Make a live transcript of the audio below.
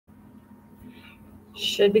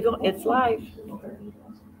Should be going. It's live.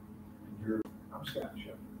 I'm Scott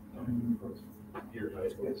Shep. Here at high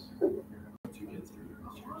school. Yes. 2 kids through here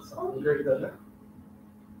this year. So Great, doesn't it?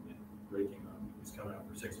 breaking he's coming out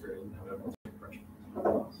for 6th grade and have everyone's freshman.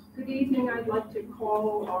 Good evening. I'd like to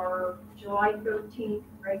call our July 13th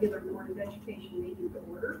regular Board of Education meeting to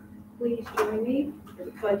order. Please join me for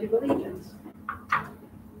the Pledge of Allegiance.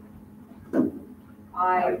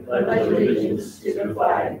 I pledge allegiance to the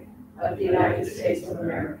flag of the United States of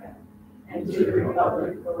America and to the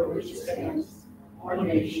republic for which it stands, one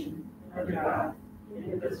nation, under God,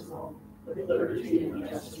 indivisible, with liberty and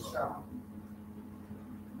justice for all.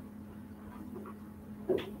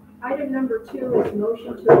 Item number 2 is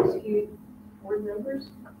motion to excuse board members.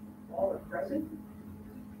 All are present.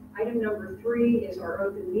 Item number 3 is our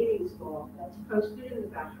open meetings law. That's posted in the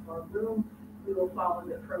back of our room. We will follow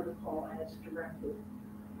the protocol as directed.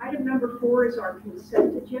 Item number 4 is our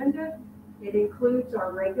consent agenda. It includes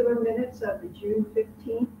our regular minutes of the June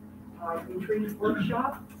 15th retreat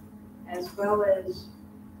workshop, as well as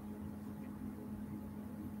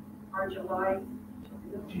our June 11th.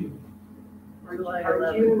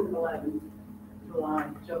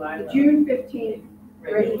 The June 15th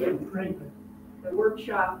regular. The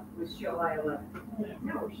workshop was July 11th.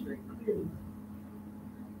 Now we're straight.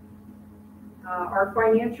 Our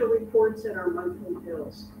financial reports and our monthly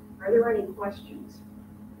bills. Are there any questions?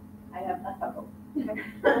 I have a couple.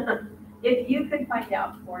 If you could find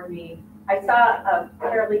out for me, I saw a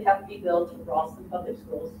fairly hefty bill to Ralston Public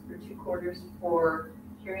Schools for 2 quarters for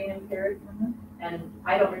hearing impaired. And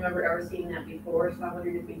I don't remember ever seeing that before, so I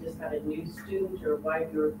wondered if we just got a new student or why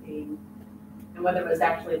we were paying, and whether it was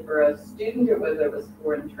actually for a student or whether it was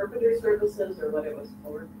for interpreter services or what it was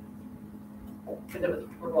for. Because it was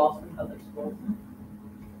for Ralston Public Schools.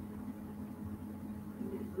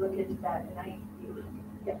 Look into that, and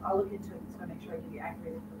I'll look into it, so make sure I give you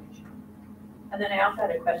accurate information. And then I also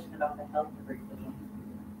had a question about the health curriculum.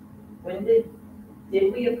 When did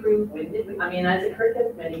we approve, I mean, as a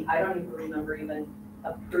curriculum committee, I don't even remember even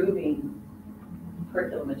approving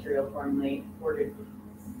curriculum material formally ordered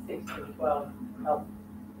 6 through 12 health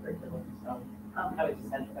curriculum, so I would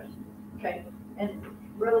just have a question. Okay, and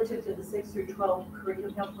relative to the 6 through 12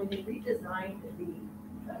 curriculum, when they redesigned the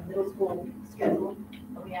middle school schedule,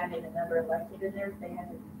 and we added another elective in there, they had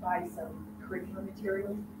to buy some curriculum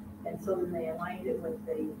materials, and so then they aligned it with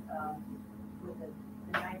the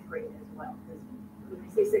 9th grade as well. Because when we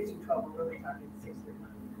say 6 through 12, we're really talking 6 through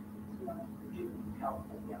 9. Health,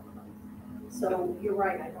 yeah. So you're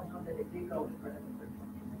right, I don't know that it did go in front of the curriculum,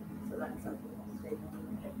 so that's something we'll stay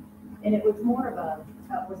on. And it was more of a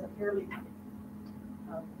fairly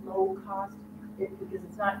low cost, because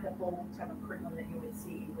it's not the full type of curriculum that you would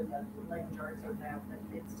see with the language arts or that, but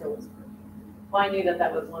it still is curriculum. Well, I knew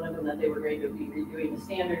that was one of them, that they were going to be redoing the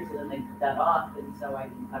standards, and then they put that off, and so I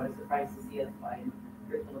was surprised to see it by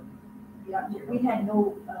curriculum. Yeah, we had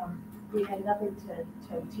no, we had nothing to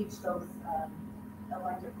teach those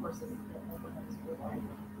elective courses that the school wide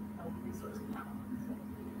resources.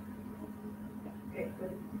 Okay,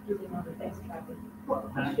 good. Moving on to thanks, Kathy. One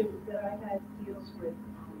question that I had deals with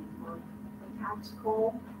our tax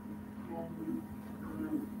call, and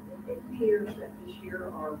it appears that this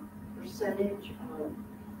year our percentage of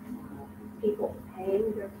people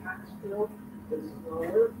paying their tax bill is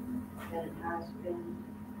lower than it has been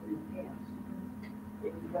in the past. Are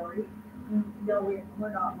you worried? No,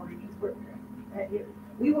 we're not worried.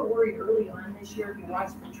 We were worried early on this year. If you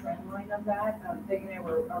watched the trend line of that, Vic and I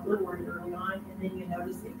were a little worried early on, and then you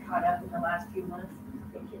notice it caught up in the last few months.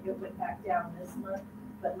 It went back down this month,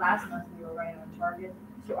 but last month we were right on target.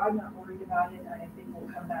 So I'm not worried about it, and I think we'll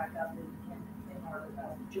come back up in our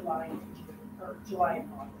July and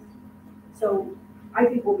August. So I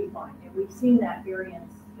think we'll be fine, and we've seen that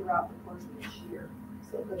variance throughout the course of this year.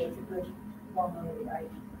 So, but it's a good formula.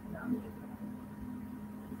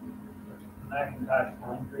 Macintosh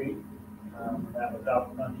concrete, that was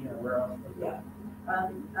out funding, or where else was that?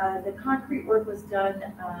 Yeah. The concrete work was done,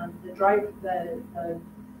 the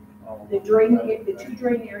two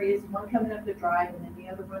drain areas, one coming up the drive, and then the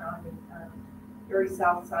other one on the very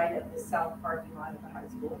south side of the south parking lot of the high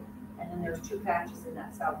school. And then there's 2 patches in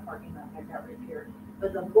that south parking lot that got repaired.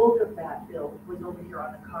 But the bulk of that bill was over here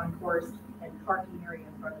on the concourse and parking area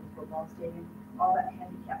in front of the football stadium. All that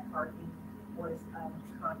handicap parking was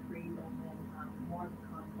concrete, and then more of the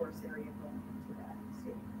concourse area going into that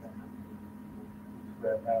stadium.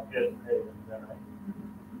 That now is paid, is that right?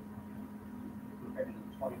 We're paying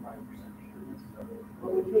 25%.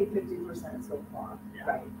 Well, we paid 50% so far. Yeah.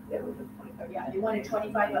 Right. Yeah, we're just 25. Yeah, they wanted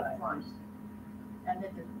 25 up front. And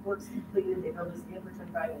then the work's completed, they billed us again for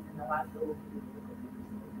 25, and then the last bill will be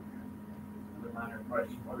a minor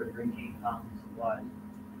question, what are drinking fountain supplies?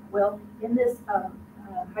 Well, in this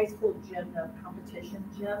high school gym, the competition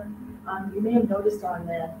gym, you may have noticed on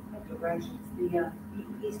the directions, the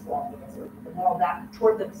east wall, so the wall back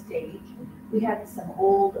toward the stage, we had some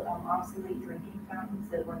old obsolete drinking fountains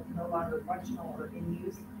that were no longer functional or in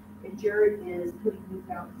use. And Jared is putting new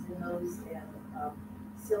fountains in those and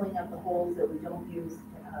sealing up the holes that we don't use,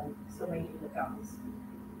 so making the fountains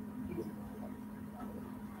usable.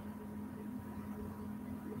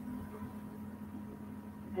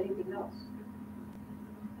 Anything else?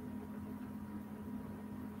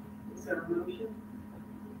 Is there a motion?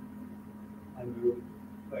 I move.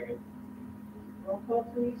 Second. Roll call,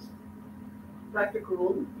 please. Dr.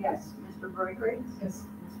 Gould? Yes. Mr. Brighters? Yes.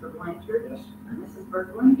 Mr. Blanchard? Yes. Mrs.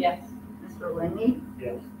 Berglund? Yes. Mr. Langley?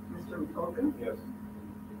 Yes. Mr. Tolkien? Yes.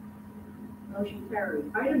 Motion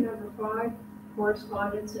carried. Item number 5,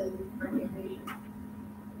 correspondence and recognition.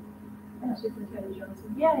 Superintendent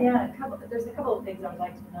Johnson. Yeah, there's a couple of things I would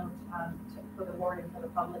like to note for the board and for the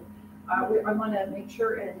public. I want to make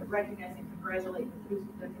sure and recognize and congratulate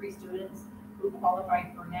the 3 students who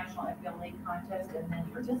qualified for National FBLA contest and then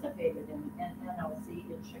participated in NLC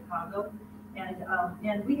in Chicago.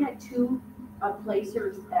 And we had 2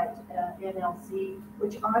 placers at NLC,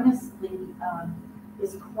 which honestly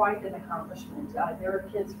is quite an accomplishment. There are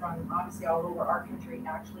kids from obviously all over our country,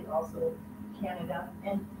 actually also Canada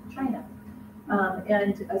and China.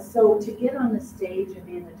 So to get on the stage and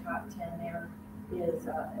be in the top 10 there is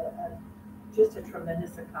just a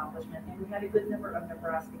tremendous accomplishment. And we had a good number of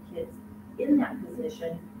Nebraska kids in that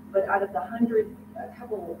position, but out of the 300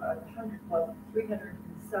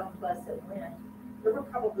 and some plus that went, there were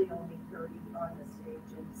probably only 30 on the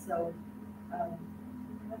stage. And so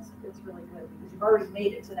it's really good because you've already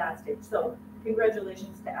made it to that stage. So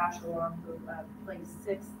congratulations to Ashley Long, who placed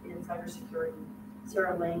 6th in cybersecurity,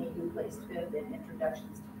 Sarah Lange, who placed 5th in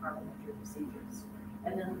introductions to parliamentary procedures.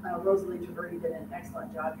 And then Rosalie Traverti did an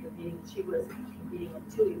excellent job competing. She was competing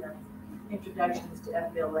in 2 events, introductions to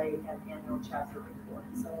FBLA and annual chapter report.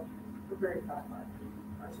 So we're very proud of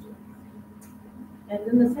our students. And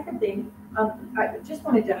then the second thing, I just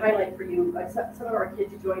wanted to highlight for you, some of our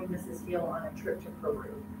kids joined Mrs. Hill on a trip to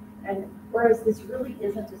Peru. And whereas this really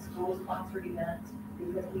isn't a school-sponsored event,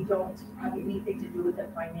 because we don't have anything to do with it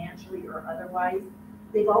financially or otherwise,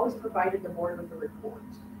 they've always provided the board with a report.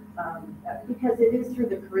 Because it is through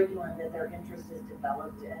the curriculum that their interest is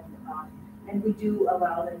developed, and we do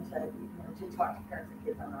allow them to talk to parents and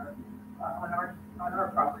kids on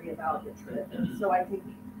our property about the trip. And so I think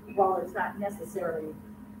while it's not necessarily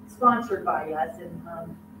sponsored by us, and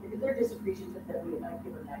they're just appreciative that we give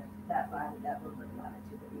them that little bit of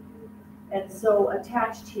latitude that we do. And so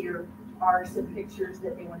attached here are some pictures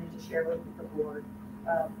that they wanted to share with the board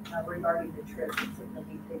regarding the trip and some of the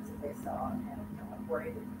neat things that they saw and were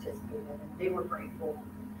able to participate in. And they were grateful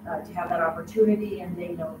to have that opportunity, and they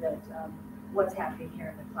know that what's happening here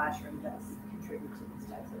in the classroom does contribute to these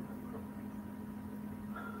types of programs.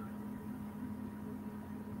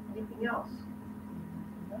 Anything else?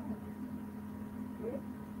 Okay.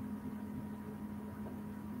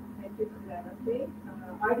 Thank you for that update.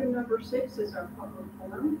 Item number 6 is our public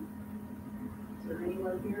forum. Is there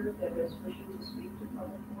anyone here that is wishing to speak to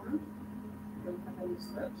public forum? Don't have any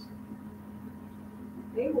slips.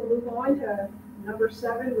 Okay, we'll move on to number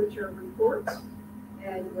 7, which are reports,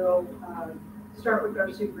 and we'll start with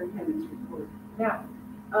our superintendent's report. Now,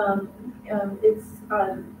 it's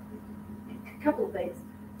a couple of things.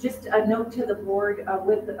 Just a note to the board,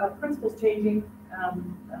 with the principals changing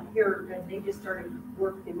here, and they just started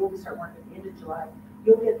work, they will start work at the end of July.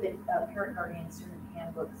 You'll get the parent, guardian, and student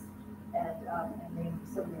handbooks and then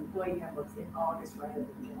some of the employee handbooks in August rather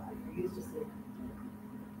than July. You're used to seeing them.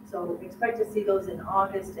 So expect to see those in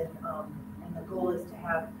August, and the goal is to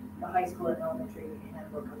have the high school and elementary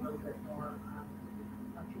handbook a little bit more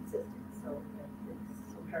consistent, so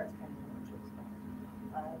parents can know what to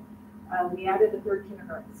expect. We added the 3rd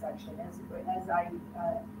kindergarten section. As I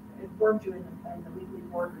informed you in the weekly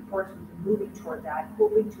board reports, we've been moving toward that,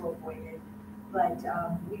 hoping to avoid it, but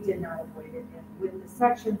we did not avoid it. And with the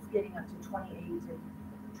sections getting up to 28 and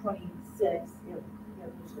 26, it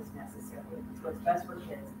was just necessary. It's what's best for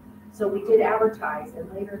kids. So we did advertise, and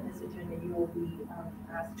later in this agenda, you will be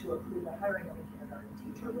asked to approve the hiring of a kindergarten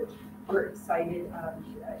teacher, which we're excited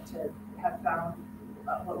to have found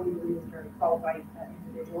what we believe is a very qualified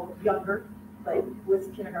individual, younger, but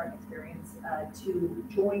with kindergarten experience, to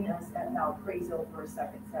join us at Valparaiso for a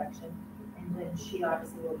 2nd section. And then she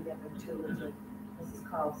obviously will be under the tutelage of Mrs.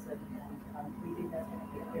 Carlson, and we think that's going to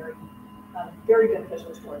be very, very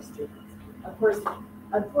beneficial to our students. Of course,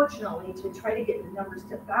 unfortunately, to try to get the numbers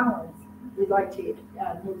to balance, we'd like to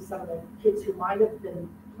move some of the kids who might have been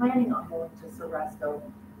planning on going to Ceresco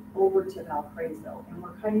over to Valparaiso. And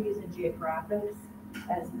we're kind of using geographics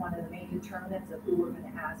as one of the main determinants of who we're going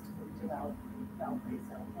to ask to move to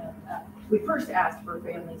Valparaiso. And we first asked for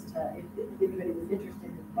families to, if anybody was interested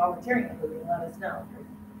in volunteering in moving, let us know.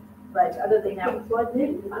 But other than that,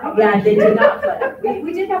 yeah, they did not flood.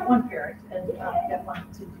 We did have one parent that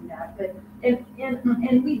wanted to do that, but and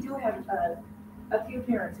we do have a few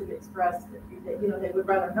parents who've expressed that they would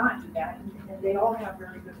rather not do that, and they all have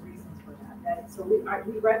very good reasons for that. So we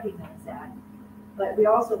recognize that, but we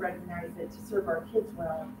also recognize that to serve our kids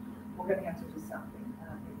well, we're going to have to do something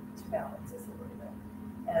to balance this a little bit.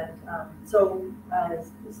 And so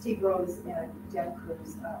Steve Rose and Deb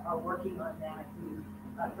Cruz are working on that.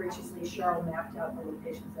 Graciously, Cheryl mapped out the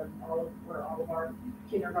locations of where all of our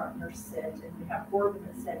kindergartners sit, and we have 4 of them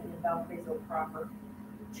that sit in Valparaiso proper,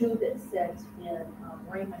 2 that sit in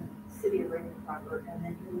Raymond, city of Raymond proper, and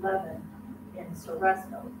then 11 in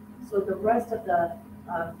Ceresco. So the rest of the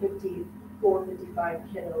 54, 55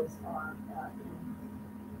 kiddos are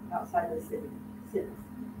outside of the cities.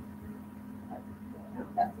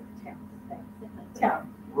 That's a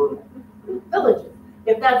town. Villages,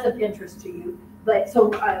 if that's of interest to you. But so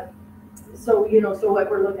what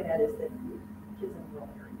we're looking at is the kids in rural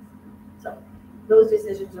areas. So those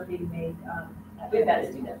decisions are being made. We've had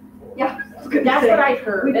to do that before. Yeah, that's what I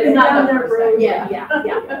heard. We've It's been not down the that first road. Yeah.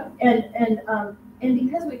 And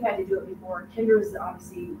because we've had to do it before, Kinder is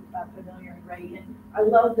obviously familiar and ready. And I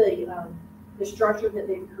love the structure that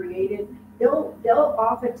they've created. They'll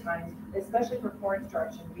oftentimes, especially for core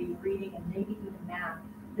instruction, be reading and maybe even math.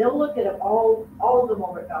 They'll look at all of them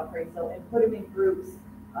over at Valparaiso and put them in groups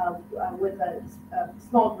with a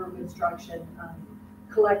small group instruction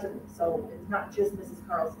collectively. So it's not just Mrs.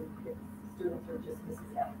 Carlson students or just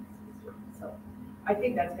Mrs. Evans students. So I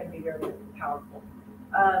think that's going to be very, very powerful.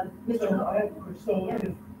 So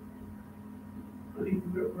if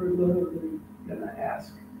we're literally gonna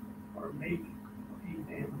ask or make a few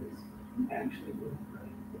families actually move,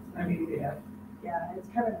 right? I mean, we have. Yeah, it's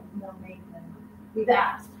kind of more main than we've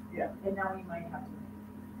asked. Yeah. And now we might have to.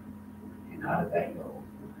 And how did that go?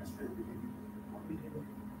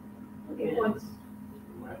 Once.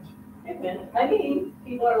 I mean,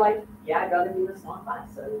 people are like, yeah, I'd rather do this one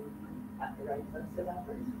class, so I have to write books about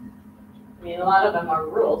first. I mean, a lot of them are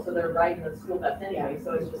rural, so they're riding the school bus anyway,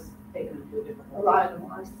 so it's just taking them to a different. A lot of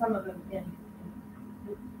them are, some of them in.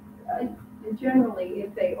 And generally,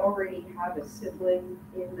 if they already have a sibling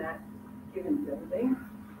in that given building,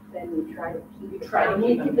 then we try to keep the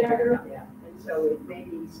family them together. Yeah. And so it may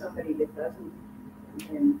be somebody that doesn't,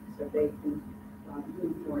 and so they can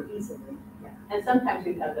move more easily. Yeah. And sometimes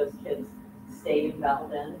we've had those kids stay in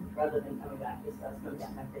Valden rather than coming back to us. No, I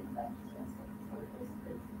think that's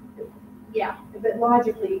Yeah, but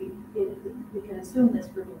logically, we can assume this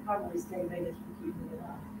group will probably stay, they just keep moving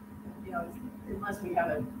up. Unless we have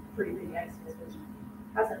a pretty big exodus, which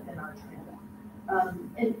hasn't been our trend.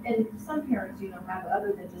 And some parents, have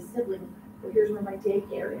other than just siblings, well, here's where my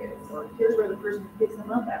daycare is, or here's where the person who picks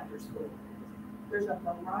them up after school is. There's a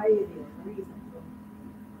variety of reasons.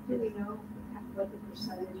 Do we know what the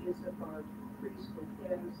percentages of our preschool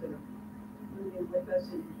kids that are moving with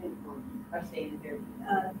us in are staying here.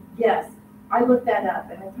 Yes, I looked that up,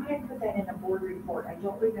 and I thought I put that in a board report. I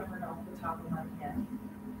don't remember it off the top of my head.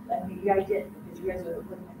 And maybe I didn't, because you guys are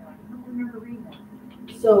looking at it, I don't remember reading it.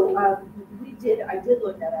 So I did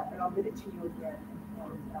look that up, and I'll give it to you again.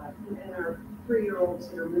 and our 3-year-olds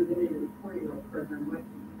that are moving into the 4-year-old program, what do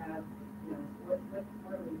you have, what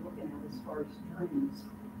are we looking at as far as trends?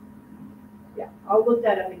 Yeah, I'll look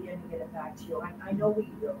that up again and get it back to you. I know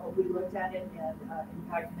we looked at it, and in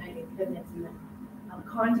fact, Megan Kivnitz even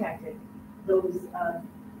contacted those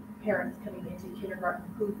parents coming into kindergarten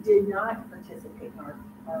who did not participate in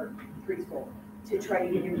our preschool to try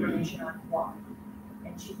to get information on why.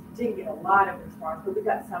 And she didn't get a lot of response, but we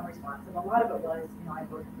got some response. And a lot of it was, I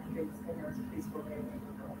worked with my kids and there was a preschool there they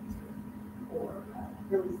were going to, or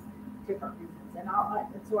there was different reasons. And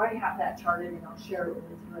so I have that charted and I'll share it with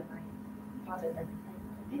you. And I thought that I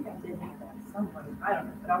think I did have that somewhere. I don't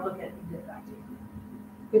know, but I'll look at it and get it back to you.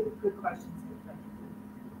 Good questions.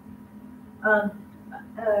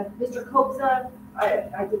 Mr. Kobza,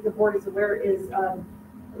 I think the board is aware, is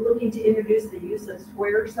looking to introduce the use of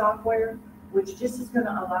Square software, which just is going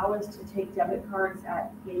to allow us to take debit cards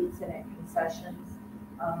at gates and at concessions.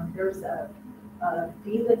 There's a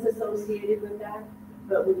fee that's associated with that,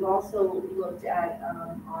 but we've also looked at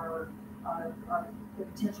the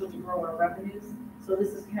potential to grow our revenues. So this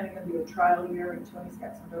is kind of going to be a trial year, and Tony's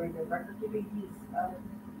got some very good record keeping he's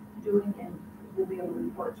doing, and will be able to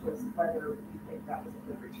report to us whether we think that was a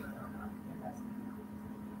good return or not.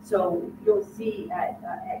 So you'll see at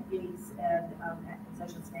gates and at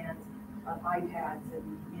concession stands, iPads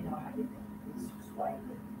and, you know, how you can swipe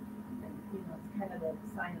and, you know, it's kind of a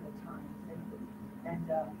sign of the times. And,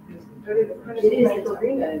 it is the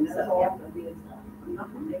time. And So, that's yeah. all,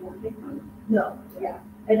 they won't take money. No, yeah,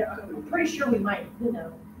 and I'm pretty sure we might, you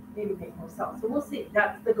know, maybe make more sales, so we'll see,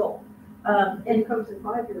 that's the goal. And And comes a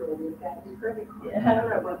 5-year-old with that credit card.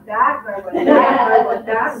 Yeah. I want that, I want that, I want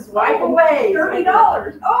that. Swipe away.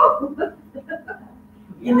 $30, oh!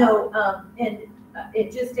 you know, and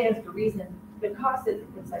it just stands to reason, the cost at the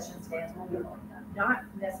concession stands will be going up, not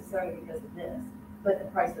necessarily because of this, but the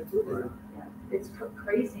price of food is up. It's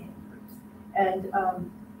crazy increase.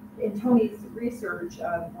 And in Tony's research, in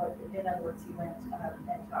other words, he went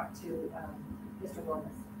and talked to Mr. Willis.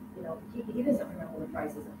 You know, he doesn't remember the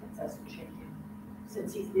prices of concession changing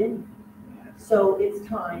since he's been here. So it's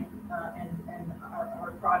time, and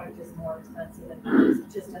our product is more expensive, and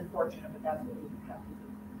it's just unfortunate, but that's what we have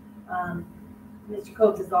to do. Mr.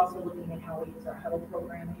 Coates is also looking at how we use our huddle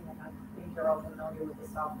programming, and I think you're all familiar with the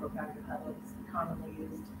software package huddle. It's commonly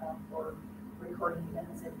used for recording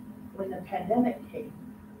events. And when the pandemic came,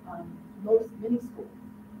 many schools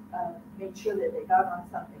made sure that they got on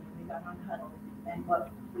something, and we got on huddle. And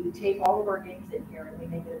we take all of our games in here and we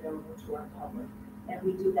make it available to our public. And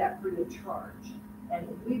we do that free of charge. And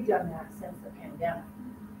we've done that since the pandemic.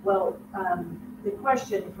 Well, the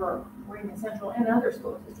question for Raymond Central and other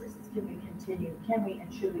school districts is, can we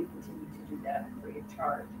and should we continue to do that free of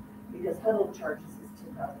charge? Because huddle charges us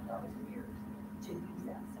 $2,000 a year to use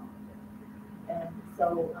that software. And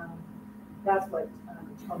so that's what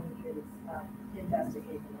Tony is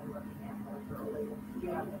investigating and looking at more thoroughly. If you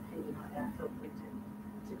have an opinion on that, feel free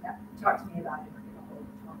to talk to me about it or get a hold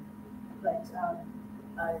of Tony.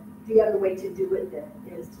 But the other way to do it then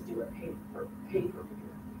is to do it pay per view.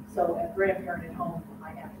 So a grandparent at home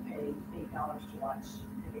might have to pay $8 to watch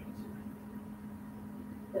the games.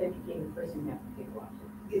 But if you came in person, you have to pay a lot.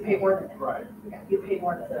 You pay more than that. Right. Yeah, you pay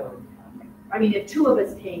more than that. I mean, if two of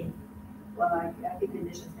us came, well, I think the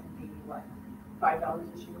admission's gonna be what,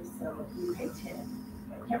 $5 this year, so we pay 10.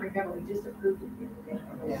 I can't remember, we just approved it the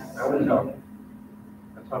other day. I would know.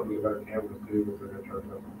 That's probably a better cameras too, if they're gonna charge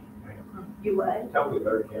that much. You what? Tell me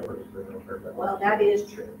better cameras if they're gonna charge that much. Well, that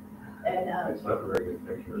is true. And It's not a very good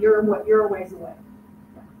picture. you're a ways away.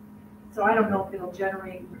 So I don't know if it'll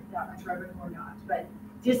generate that much revenue or not, but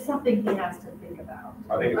just something he has to think about.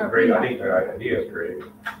 I think it's great, I think the idea is great,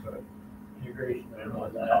 but Integration, I I don't don't know know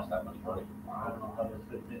if that that. costs that much money. I don't know how this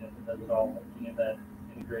fits in, if it does it all, but looking at that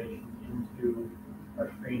integration into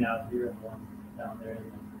our screen out here and one down there,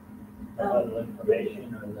 and the other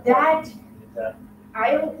information or the. That- Is that,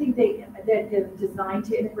 I don't think that they're designed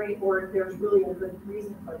to integrate, or there's really a good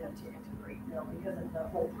reason for them to integrate, you know, because of the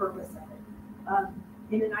whole purpose of it.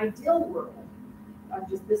 In an ideal world,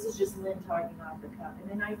 this is just Lynn talking off the cuff. In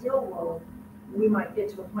an ideal world, we might get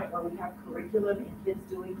to a point where we have curriculum and kids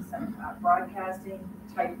doing some broadcasting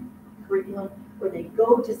type curriculum where they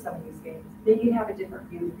go to some of these games. Then you have a different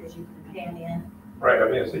view because you can pan in. Right, I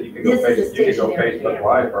mean, so you could This go is a you could go stationary Facebook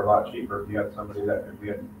camera. Live for a lot cheaper if you had somebody that, if we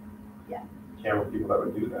had Yeah. camera people that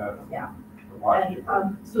would do that. Yeah. A lot And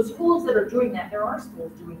cheaper. so schools that are doing that, there are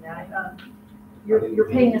schools doing that. You're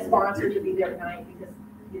paying a sponsor to be there at night because,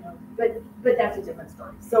 you know, but that's a different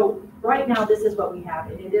story. So right now, this is what we have,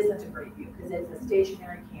 and it isn't a great view because it's a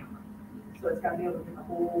stationary camera. So it's got to be able to do the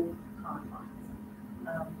whole confines.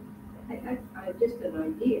 I just an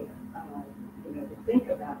idea, you know, to think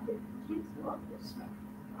about that kids love this stuff.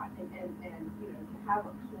 And, you know, to have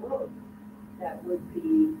a club that would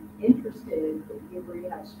be interested, where you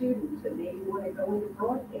have students that maybe want to go into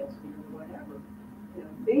broadcasting or whatever. You know,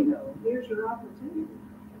 bingo, here's your opportunity.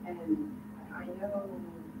 And I know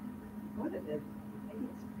one of the, maybe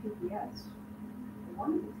it's PBS,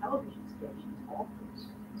 one of the television stations offers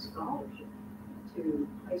scholarship to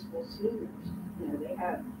high school seniors. You know, they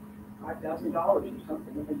have $5,000 or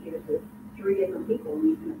something, and they give it to 3 different people, and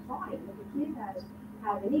you can apply. And if a kid has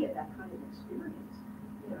had any of that kind of experience,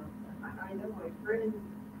 you know, I know my friend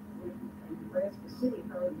in Nebraska City,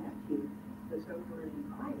 her nephew, was over in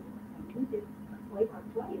Iowa, and he did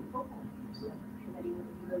play-by-play in football games. And then he went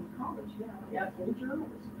to go to college, Yep. in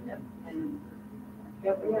journalism. Yep. And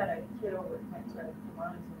Yeah, we had a kid over at went to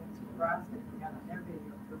Vermont and went to Nebraska and got on their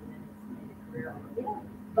video for and then made a career out of it. yeah,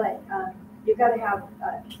 But you've got to have,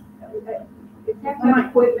 you have to have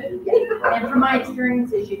equipment. and from my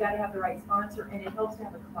experiences, you got to have the right sponsor, and it helps to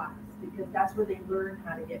have a class because that's where they learn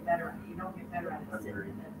how to get better at it. You don't get better at it sitting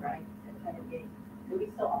in the right kind of game. Do we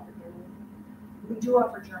still offer journalism? We do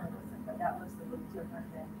offer journalism, but that looks a little different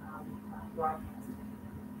than broadcasting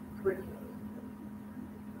curriculum.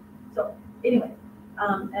 So anyway,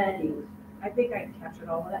 and I think I captured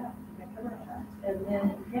all of that. I think I covered all that. And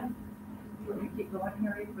then, yeah, we're going to keep going,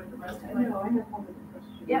 Harry, for the rest of I it. know, I have one other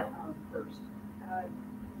question. Yeah. First.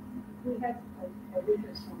 We had a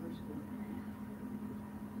winter summer school.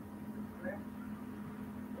 Correct?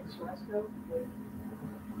 In Suesco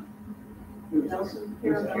with Nelson,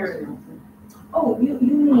 Karen. Oh, you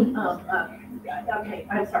mean, okay,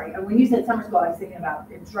 I'm sorry. When you said summer school, I was thinking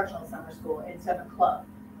about instructional summer school instead of a club,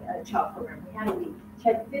 child program. We had a week.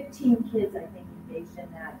 Had 15 kids, I think, engaged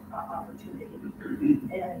in that opportunity.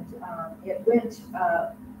 And it went,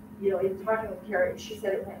 in talking with Carrie, she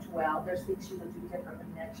said it went well. There's things she would do differently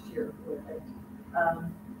next year with it.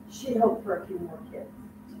 She'd hoped for a few more kids,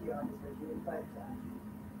 to be honest with you, but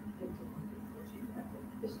 15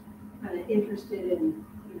 kids. Just kind of interested in,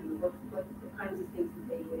 what kinds of things that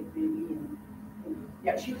they did maybe and.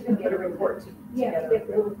 Yeah, she was gonna get a report together.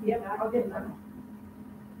 Yeah, I'll get them.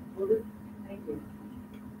 Will do. Thank you.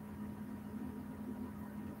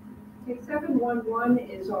 Okay, 711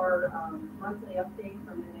 is our monthly update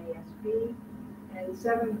from NASB, and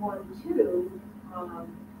 712,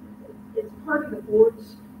 it's part of the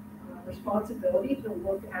board's responsibility to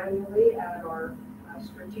look annually at our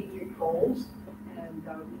strategic goals, and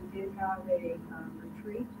we did have a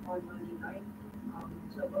retreat on Monday night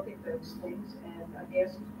to look at those things, and I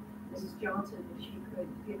asked Mrs. Johnson if she could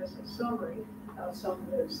give us a summary of some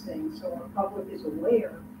of those things, so our public is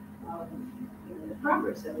aware of the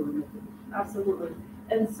progress that we're making. Absolutely.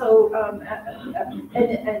 And so,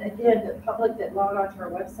 and again, the public that log on to our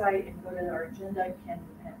website and go to our agenda can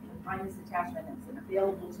find this attachment. It's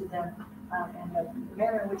available to them. And the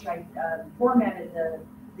manner in which I formatted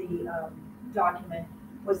the document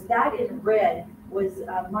was that in red was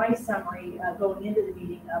my summary going into the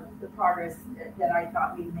meeting of the progress that I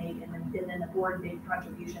thought we made, and then the board made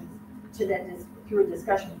contributions to that through a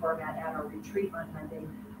discussion format at our retreat on Monday.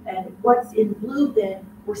 And what's in blue then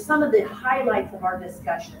were some of the highlights of our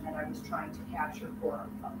discussion that I was trying to capture for our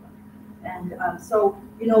public. And so,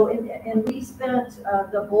 and we spent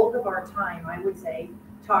the bulk of our time, I would say,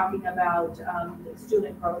 talking about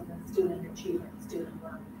student growth and student achievement, student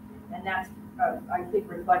learning. And that's, I think,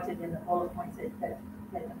 reflected in the bullet points that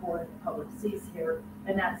the board and the public sees here.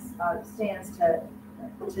 And that stands to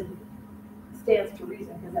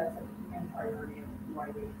reason, because that's a main priority of why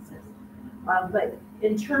we exist. But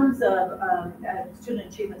in terms of student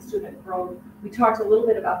achievement, student growth, we talked a little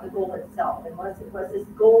bit about the goal itself, and was this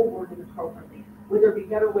goal worded appropriately? Would there be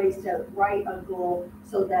better ways to write a goal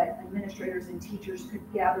so that administrators and teachers could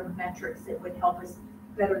gather metrics that would help us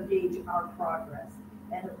better gauge our progress?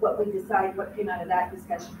 And what we decided, what came out of that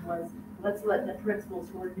discussion was, let's let the principals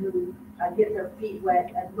who are new get their feet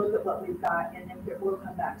wet and look at what we've got, and then we'll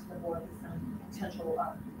come back to the board with some potential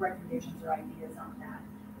recommendations or ideas on that.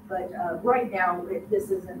 But right now, this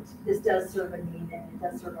does serve a need, and it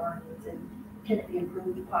does serve our needs, and can it be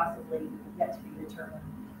improved? Possibly, yet to be determined.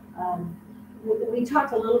 We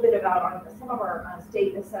talked a little bit about on some of our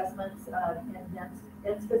state assessments and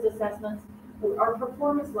NSPIS assessments. Our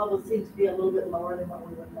performance levels seem to be a little bit lower than what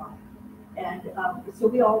we would like. And so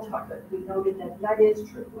we all talked, we noted that is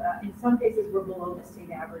true. In some cases, we're below the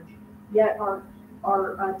state average, yet our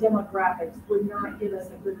demographics would not give us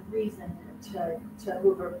a good reason to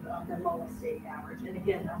move the lowest state average. And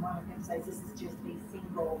again, I want to emphasize this is just a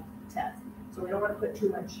single test. So we don't want to put too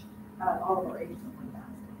much, all of our ages in one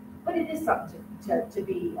basket. But it is something to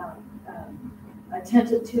be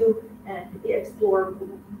attentive to and explore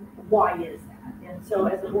why is that. And so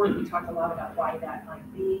as a board, we talked a lot about why that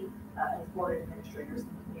might be as board administrators.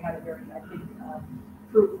 We had a very, I think,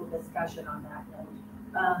 fruitful discussion on that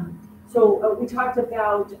note. So we talked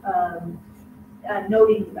about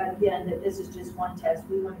noting again that this is just one test.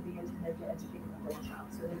 We want to be attentive to educating the whole child.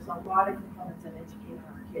 So there's a lot of components of educating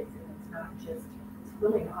our kids, and it's not just, it's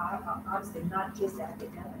really honestly not just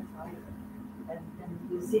academics either. And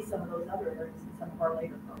you see some of those other areas in some of our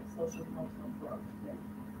later growth, social emotional growth,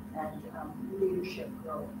 and leadership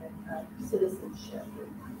growth, and citizenship,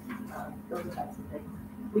 and those types of things.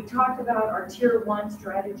 We talked about our Tier 1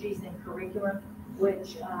 strategies and curriculum,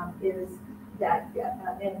 which is that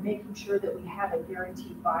and making sure that we have a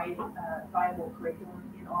guaranteed viable curriculum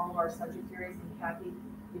in all of our subject areas. And Kathy,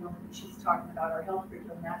 she's talking about our health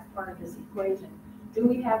curriculum, that's part of this equation. Do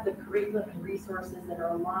we have the curriculum and resources that are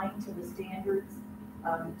aligned to the standards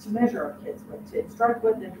to measure our kids with, to instruct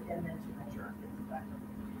with, and then to measure our kids effectively?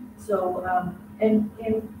 So, and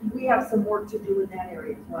we have some work to do in that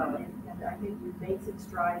area as well. And I think we've made some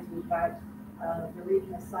strides. We've got the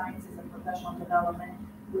reading of science as a professional development.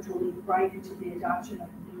 which will lead right into the adoption of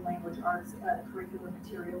new language arts curriculum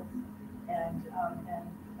materials. And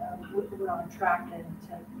we're on track then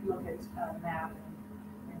to look at math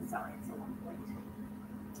and science at one point.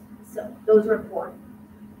 So those are important.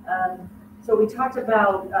 So we talked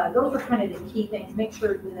about, those were kind of the key things, make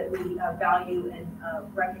sure that we value and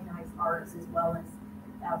recognize arts as well as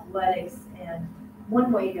athletics. And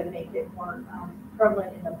one way to make it more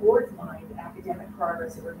prevalent in the board's mind, academic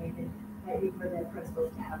progress that we're making, maybe for the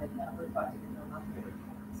principals to have it reflected in their monthly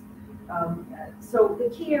reports. So the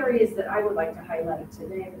key areas that I would like to highlight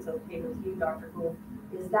today, if it's okay with you, Dr. Gould,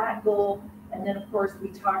 is that goal. And then, of course, we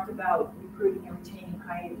talked about recruiting and retaining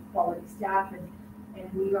high quality staff, and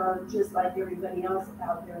we are just like everybody else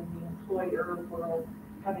out there in the employer world,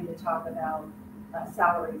 having to talk about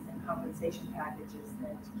salaries and compensation packages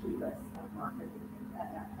that keep us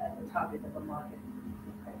at the top end of the market,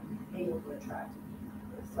 able to attract.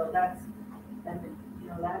 So that's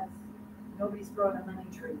nobody's growing a money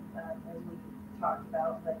tree, as we talked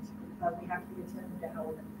about, but we have to be attentive to how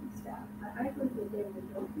we're going to keep staff. I think that they were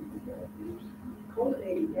going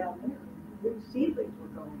cultivating down there. Which seedlings were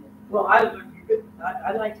going in. Well, I'd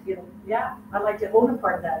like to get, I'd like to own a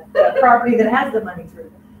part of that property that has the money tree.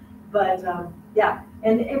 But,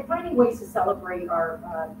 and finding ways to celebrate our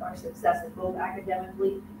successes, both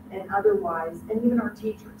academically and otherwise, and even our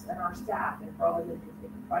teachers and our staff, and for all of the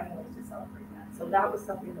things, finding ways to celebrate that. So that was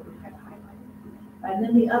something that we kind of highlighted. And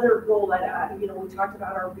then the other goal that, we talked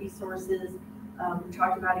about our resources, we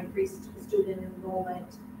talked about increased student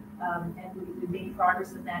enrollment, and we made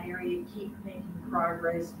progress in that area, keep making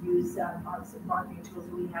progress, use some marketing tools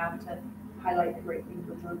we have to highlight the great things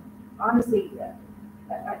we're doing. Honestly,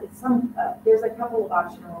 there's a couple of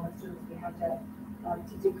option enrollment students we have to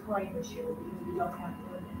decline this year because we don't have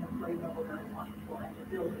room in the grade level that we want for and the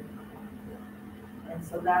building. And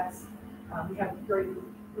so that's, we have great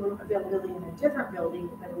room availability in a different building,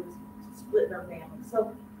 but it was split our family.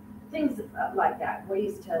 So things like that,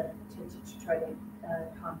 ways to try to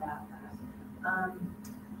combat that.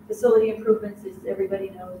 Facility improvements, is everybody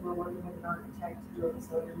knows we're working with an architect to do a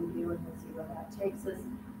facility review, and we'll see where that takes us.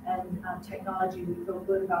 And technology, we feel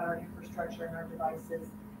good about our infrastructure and our devices,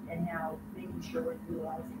 and now making sure we're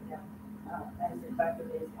utilizing them as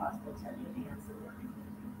effectively as possible to enhance the learning.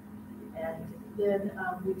 And then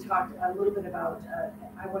we talked a little bit about,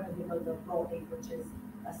 I wanted to go to goal 8, which is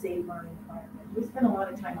a safe learning environment. We spent a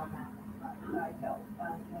lot of time on that, I felt,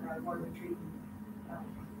 in our board retreat.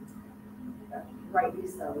 Rightly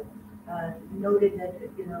so. Noted that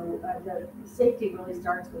the safety really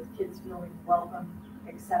starts with kids feeling welcome,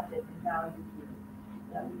 accepted, and valued here.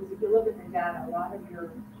 Because if you look at the data, a lot of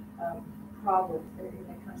your problems when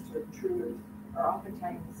it comes to intruders are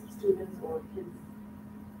oftentimes students or kids,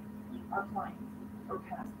 our clients or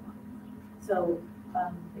past clients. So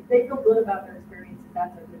if they feel good about their experiences,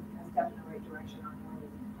 that's a step in the right direction on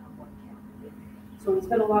one count. So we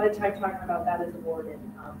spent a lot of time talking about that as a board,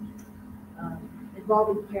 and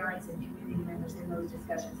involving parents and community members in those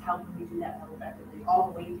discussions. How can we do that more effectively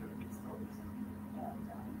all the way through these goals?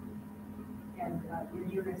 And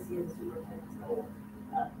you're going to see in the superintendent's goal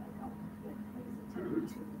an element that is intended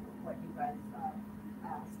to what you guys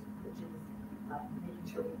asked, which is making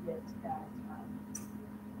sure we get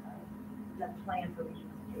that plan for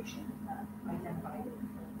reunification identified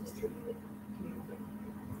and distributed, communicated.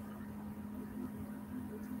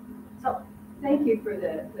 So, thank you for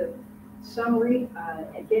the summary.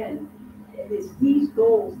 Again, it is these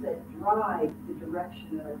goals that drive the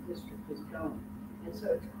direction that our district is going. And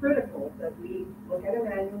so it's critical that we look at them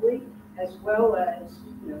annually as well as,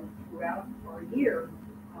 throughout our year,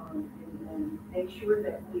 and make sure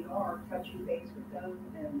that we are touching base with them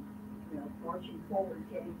and, marching forward,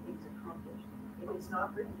 getting things accomplished. If it's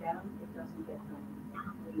not written down, it doesn't get done.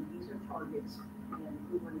 These are targets, and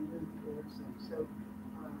we want to move towards them. So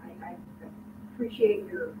I appreciate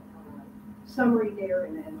your summary there,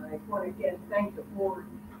 and I want to again thank the board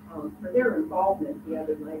for their involvement the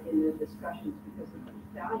other night in the discussions, because it was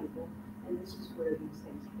valuable, and this is where these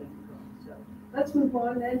things came from. So let's move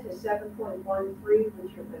on then to 7.13,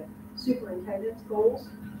 which are the superintendent's goals.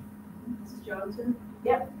 Mrs. Johnson?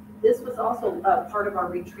 Yep. This was also part of our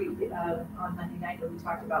retreat on Monday night, where we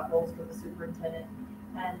talked about goals for the superintendent.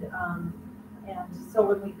 And so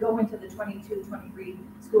when we go into the 22-23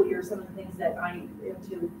 school year, some of the things that I am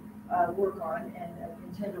to work on and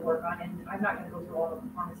intend to work on, and I'm not going to go through all the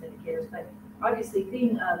performance indicators, but obviously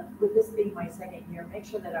with this being my second year, make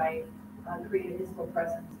sure that I create a visible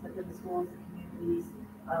presence within the schools, the communities,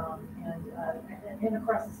 and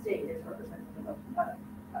across the state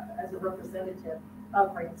as a representative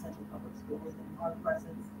of Reagan Central Public Schools, and our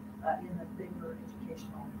presence in the bigger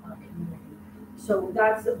educational community. So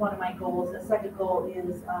that's one of my goals. The second goal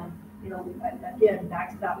is, again,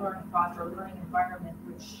 back to that learn and foster a learning environment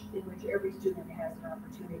in which every student has an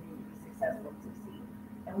opportunity to be successful and succeed.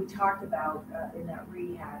 And we talked about in that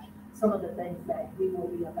rehash some of the things that we will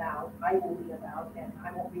be about, I will be about, and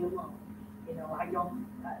I won't be alone. I don't,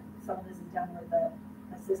 some of this is done with the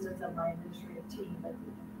assistance of my administrative team, but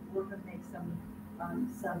we're going to make I'm going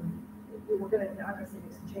to make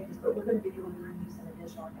some changes, but we're going to be able to bring you some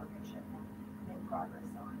additional information and make progress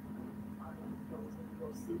on those, and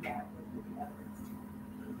you'll see that with the evidence.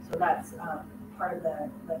 So that's part of the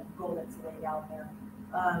goal that's laid out there.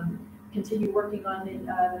 Continue working on the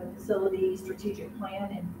facility strategic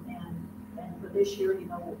plan and for this year,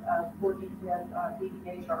 working with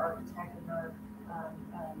BBH, our architect, and our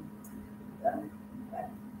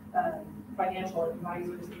financial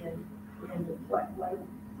advisors in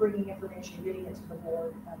bringing information, getting it to the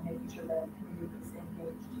board, making sure that the community is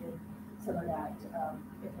engaged in some of that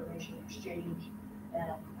information exchange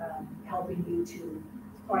and helping you to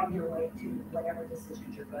find your way to whatever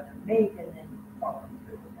decisions you're going to make and then following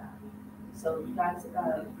through with that. So that's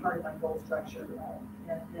part of my goal structure.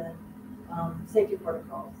 And then safety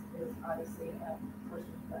protocols is obviously a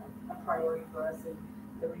priority for us in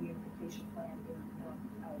the reunification plan being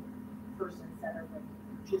first and center, but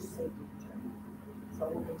just safety in general. So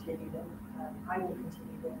we'll continue to, I will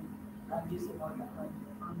continue to do some work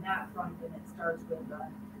on that front, and it starts with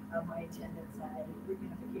my attendance at a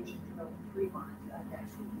reunification drill in Fremont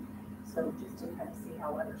next week. So just to kind of see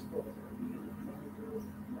how other schools are viewing some of the drills.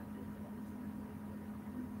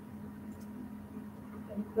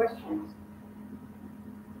 Any questions?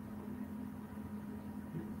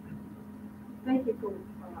 Thank you for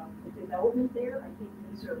the development there. I think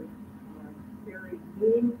these are very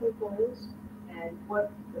meaningful goals, and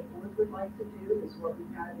what the board would like to do is what we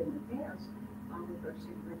had in the past with our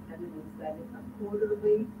superintendent, is that it's a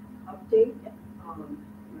quarterly update. It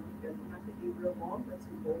doesn't have to be real long, but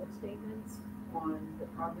some goal statements on the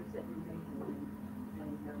progress that you're making,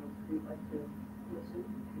 and we'd like to listen.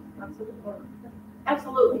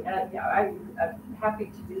 Absolutely. I'm happy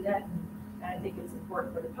to do that, and I think it's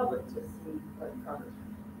important for the public to see what progress.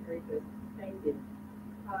 Very good. Thank you.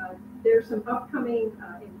 There's some upcoming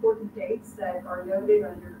important dates that are noted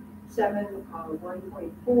under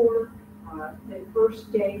 7.1.4. The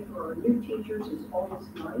first day for our new teachers is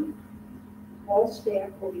August 9th. All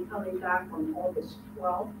staff will be coming back on August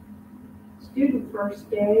 12th. Student first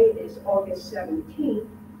day is August 17th.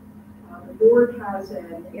 The board has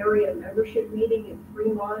an area membership meeting in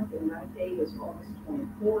Fremont, and that date is August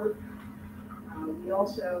 24th. We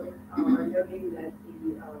also are noting that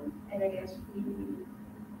the NASP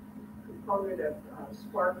component of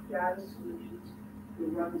Spark Data Solutions, who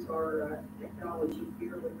runs our technology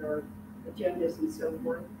here with our agendas and so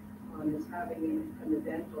forth, is having an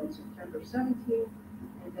event on September 17th.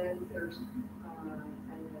 And then there's an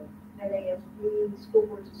NASP, School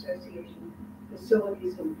Boards Association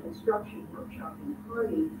Facilities and Construction Workshop in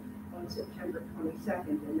Kearney on September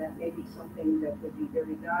 22nd, and that may be something that would be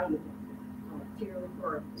very valuable, particularly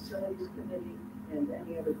for our facilities committee and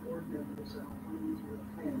any other board members on your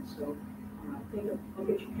plan. So look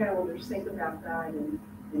at your calendars, think about that, and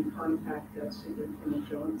contact Superintendent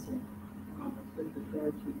Johnson with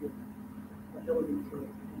regard to your ability to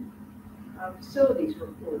attend. Facilities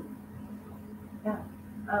report. Yeah.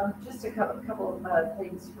 Just a couple of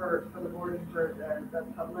things for the board and for the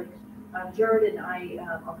public. Jared and I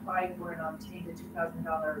applied for and obtained a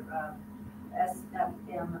 $2,000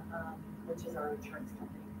 SFM, which is our insurance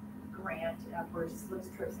company, grant for slips,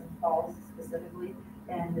 trips, and falls specifically.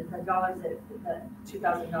 And the $2,000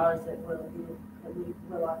 that we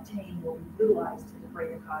will obtain will be utilized to defray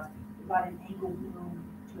the cost. We got an angle boom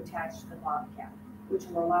to attach to the bobcat, which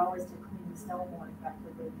will allow us to clean the snow more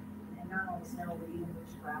effectively. And not only snow, but even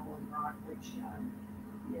there's gravel and rock, which is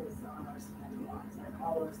on our cement lots and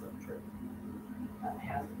all our slip trip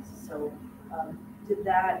hazards. So did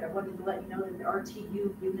that. I wanted to let you know that the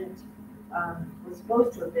RTU unit was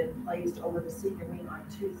supposed to have been placed over the senior wing on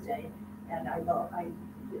Tuesday, and honestly,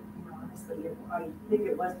 I think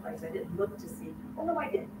it was placed. I didn't look to see. Oh no, I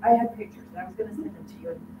did. I had pictures, and I was going to send them to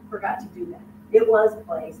you, and forgot to do that. It was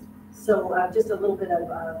placed. So just a little bit of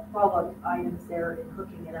follow-up items there and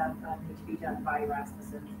hooking it up need to be done by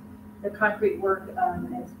Rasmussen. The concrete work,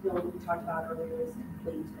 as Bill we talked about earlier, is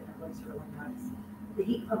complete, and it looks really nice. The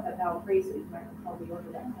heat pump at Valparaiso, you might recall we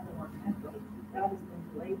ordered that a more time ago. That has been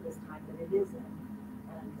delayed this time, but it is in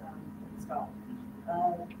and installed.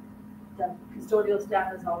 The custodial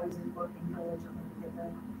staff is always in working diligently to get the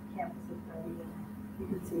campuses ready and you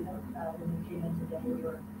can see that, when we came in today, we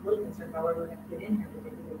were a little concerned about where we were gonna get in here today,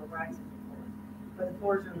 because they were rising the floors. But the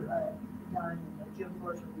floors are, done, and the gym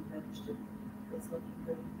floors will be finished, and it's looking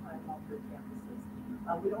good on all three campuses.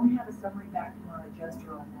 We don't have a summary back from our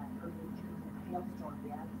adjuster on that early June hailstorm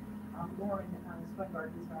yet. Lauren, Swingard,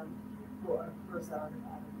 who's our, main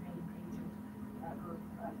agent,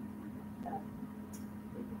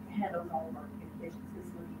 handles all of our communications, is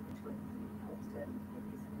looking into it, and hopes to get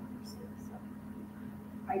these numbers here, so.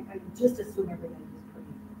 I just assume everything is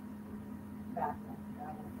pretty back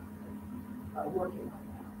on, working on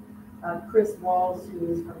that. Chris Walls, who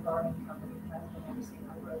is from Garden Company, has been overseeing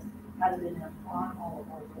our roads, has been on all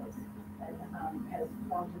of our roads, and has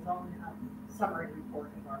formed his own summary report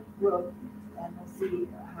of our roof, and we'll see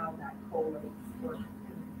how that collates or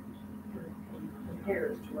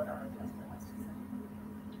compares to what our adjuster has to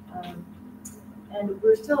say. And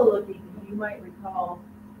we're still looking, you might recall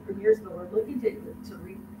from years ago, we're looking to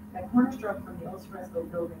that cornerstone from the old Fresco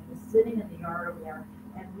building is sitting in the yard over there,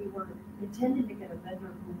 and we were intending to get a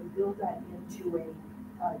vendor who would build that into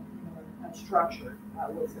a structure,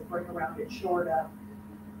 with a brick around it, shored up.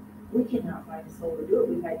 We cannot find a soul to do it.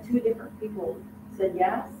 We've had two different people said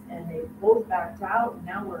yes, and they both backed out, and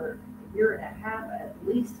now we're a year and a half at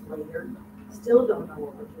least later, still don't know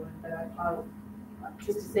what we're doing, but I'll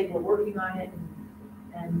just to say we're working on it,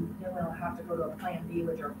 and then we'll have to go to a plan B,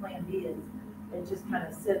 which our plan B is, it just kind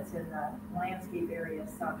of sits in the landscape area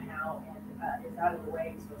somehow, and is out of the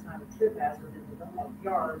way, so it's not a trip hazard in the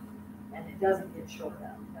yard, and it doesn't get shored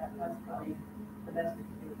up. That's probably the best we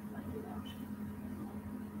can do with plan B option.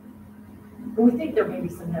 But we think there may be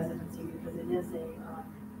some hesitancy because it is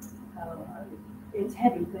it's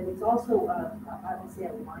heavy, but it's also, I would say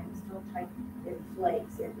a limestone type, it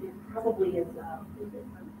flakes. It probably is,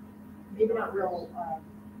 maybe not real,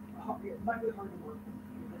 it might be hard to work with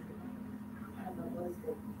because it has a list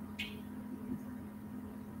of.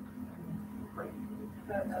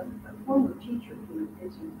 A former teacher who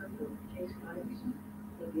did some work with Chase County,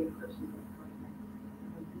 would be a person who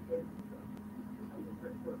did some of the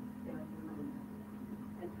brick work down there on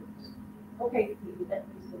the entrance. Okay, that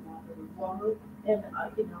is the one that was longer, and,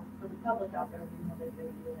 for the public out there, we know that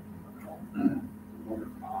they're doing it. I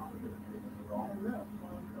don't know.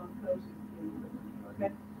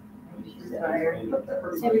 Okay. She's retired.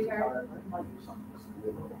 Semi-retired.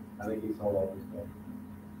 I think he sold all his stuff.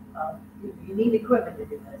 You need equipment to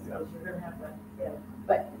do this, so you're gonna have to,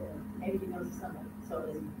 but maybe he knows something, so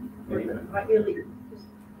it might be a leader.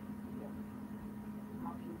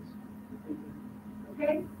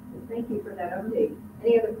 Okay, thank you for that update.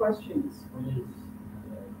 Any other questions? When is,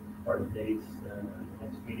 part of dates,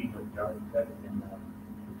 next meeting with the architect and,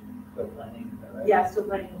 the planning? Right? Yeah, so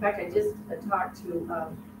like, in fact, I just talked to,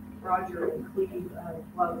 Roger and Cleve,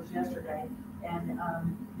 well, it was yesterday, and,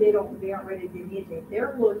 they aren't ready to give me a date.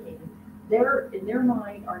 In their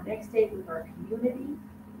mind, our next date with our community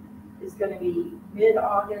is gonna be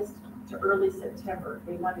mid-August to early September.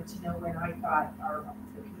 They wanted to know when I thought our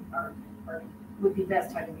would be best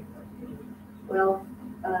time to meet with our community. Well,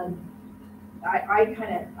 I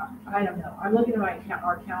don't know. I'm looking at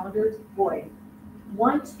our calendars. Boy,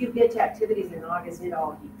 once you get to activities in August, it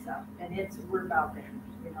all heats up, and we're about there,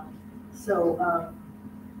 So,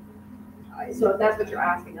 so if that's what you're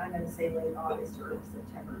asking, I'm going to say late August or early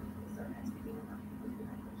September is our next meeting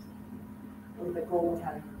with the goal of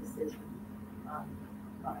having a decision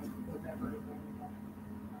by November.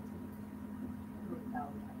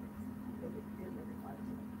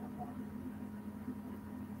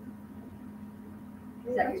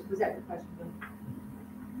 Was that your question?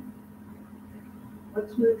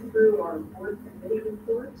 Let's move through our board committee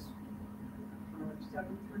reports.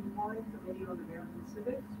 731, Committee on American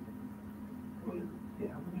Civics. Yeah,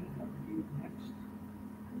 we're gonna have review next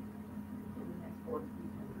board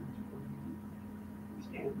meeting. We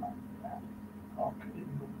stand by that. All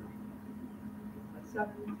committee members.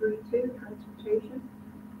 732, Transportation.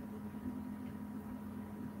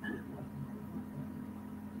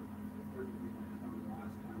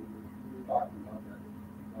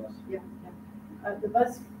 The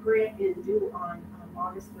bus grant is due on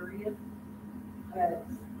August 30th.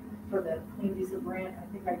 For the clean diesel grant, I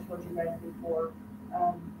think I told you guys before,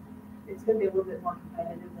 it's gonna be a little bit more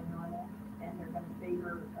competitive than normal, and they're gonna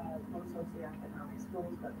favor low socioeconomic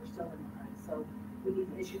schools, but we're still in the hunt. So we need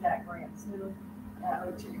to issue that grant soon,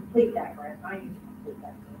 or to complete that grant. I need to complete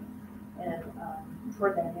that grant. And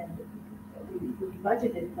toward that end, we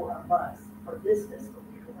budgeted for a bus for this fiscal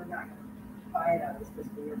year. We're not gonna buy it out this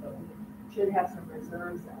fiscal year, but we should have some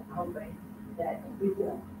reserves. I'm hoping that we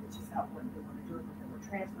will, which is how we want to do it. We're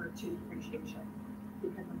transferred to depreciation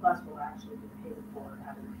because the bus will actually be paid for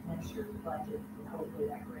out of next year's budget, and hopefully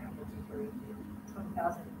that grant will be for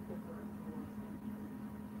 20,000.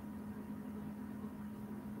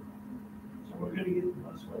 So we're gonna get the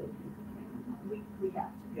bus way. We have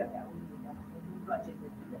to, yeah, we need that, we budgeted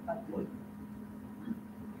it.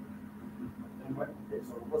 And okay,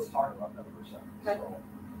 so let's talk about that for a second. Okay.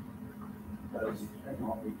 So, because depending on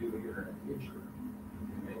what we do here in the future,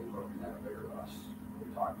 we may look at a bigger bus, we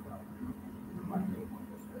talked about. We might make one of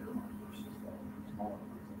those bigger ones versus the smaller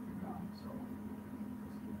ones that we've got, so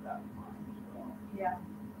let's keep that in mind as well. Yeah.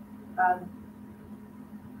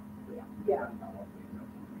 Yeah, Not what we end up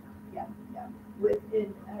doing here. yeah.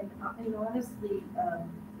 And honestly,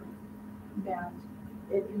 Matt,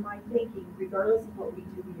 in my thinking, regardless of what we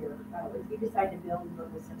do here, if we decide to build and go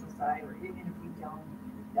to the central side, or even if we don't,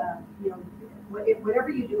 whatever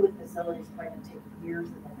you do with facilities is going to take years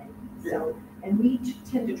in the making. So, and we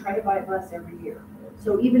tend to try to buy a bus every year.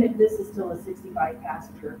 So even if this is still a 65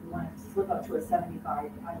 passenger, if we want to slip up to a 75,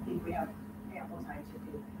 I think we have ample time to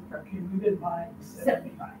do it. Okay, we've been buying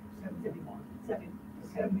 75, 71, 72.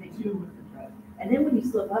 72 with the drive. And then when you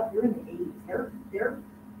slip up, you're in the 80s.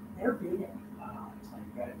 They're big. Wow, it's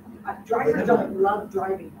like that. Drivers don't love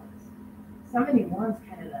driving those. 71's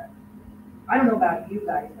kind of the, I don't know about you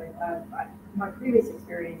guys, but my previous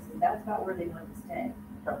experience, and that's about where they want to stay.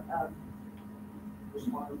 Just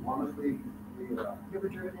one of the, You ever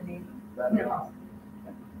driven an 80? that, No.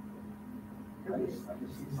 I just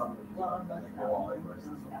see some of these. Well, They go all the way versus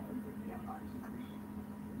some of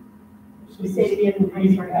So you Say it again, said I'm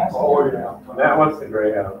 80 sorry. passengers. Oh, yeah, that wants the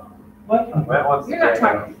Greyhound, What? that wants the You're not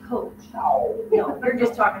Greyhound. talking coach. No. No, you're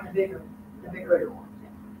just talking the bigger one.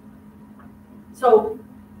 So,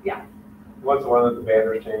 What's the one that the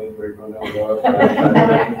banners change, where you're going down the road?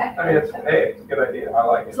 I mean, it's a good idea, I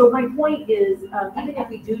like it. so my point is, even if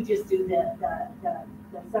we do just do the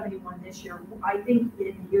 71 this year, I think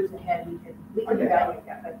in the years ahead, we can evaluate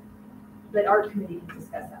that, but our committee can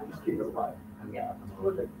discuss that. Just keep it light. Yeah,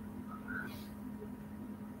 we'll do.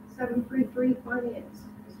 733 finance,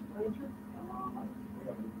 Mr. Blanchard.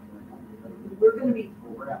 We're gonna be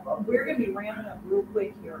We'll wrap up. We're gonna be ramping up real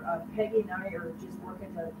quick here. Peggy and I are just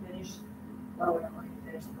working to finish, well, we're not working to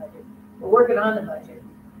finish the budget. We're working on the budget.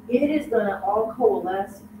 It is gonna all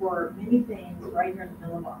coalesce for many things right here in the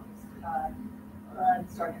middle of August. I'm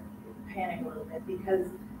starting to panic a little bit because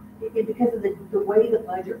of the way the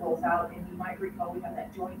budget rolls out, and you might recall we have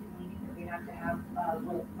that joint meeting that we have to have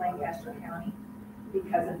with Lancaster County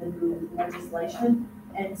because of the new legislation.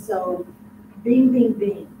 And so,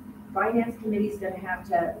 Bing, Finance Committee's gonna have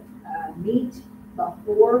to meet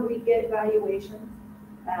before we get valuations.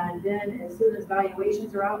 And then as soon as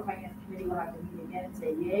valuations are out, Finance Committee will have to meet again and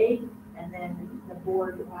say yay. And then the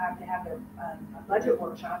board will have to have a budget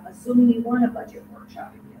workshop, assuming you want a budget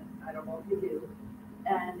workshop again. I don't know if you do.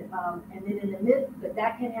 And then in the but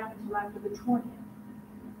that can't happen until after the 20th,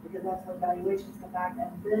 because that's when valuations come back.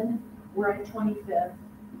 And then we're at 25th,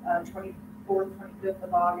 24th, 25th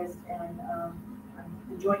of August, and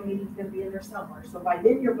the joint meeting's gonna be in there somewhere. So by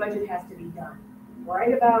then, your budget has to be done.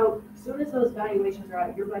 Right about, as soon as those valuations are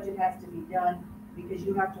out, your budget has to be done, because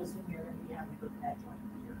you have to assume you're gonna be having to go to that joint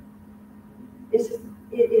meeting. It's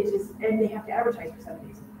just, and they have to advertise for 7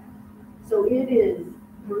 days. So it is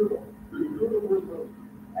brutal.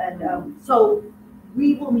 And so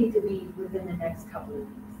we will need to meet within the next couple of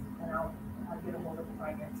weeks, and I'll get a hold of the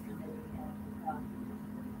finance committee, and,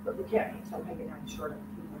 but we can't meet until maybe I'm short of a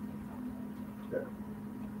few more things.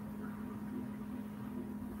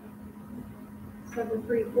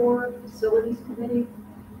 734 facilities committee.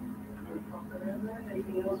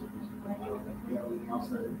 Anything else? Yeah, everything else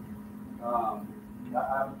that,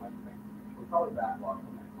 we're probably backlogged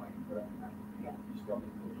on that claim, but Yeah. you still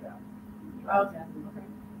need to look at. Okay.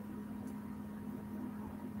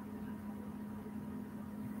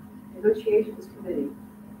 Negotiations committee.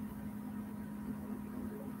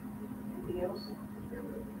 Anything else?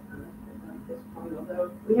 At this point,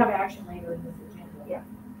 although, We have action later in this agenda. Yeah.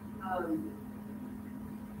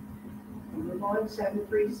 we move on,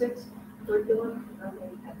 736 curriculum,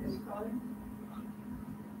 nothing at this time.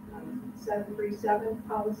 737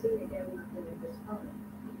 policy, again, nothing at this time.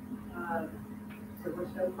 There was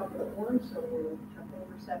no public one, so we'll jump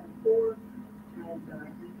over 74. And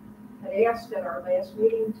had asked at our last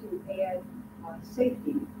meeting to add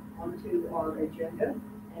safety onto our agenda.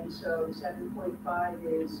 And so 7.5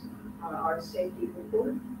 is our safety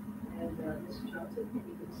report. And Ms. Johnson, can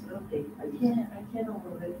you give us an update? I can a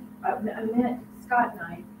little bit. I met, Scott and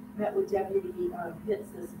I met with Deputy Pitts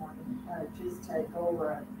this morning, just to go over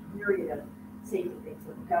a myriad safety things.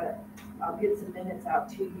 So we've got to, I'll get some minutes out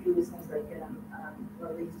to you as soon as I get them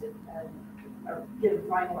released or get them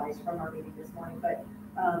finalized from our meeting this morning. But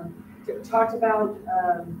talked about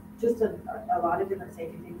just a lot of different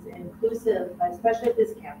safety things, inclusive, especially at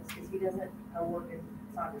this campus, because he doesn't work in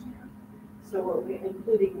Saunderstown. So we're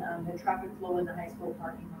including the traffic flow in the high school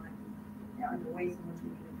parking lot, and the ways in which we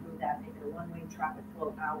can improve that, make it a one-way traffic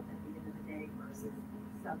flow out at the end of the day versus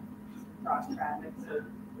some cross traffic. So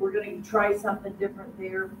we're going to try something different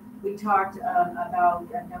there. We talked about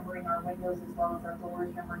numbering our windows as well as our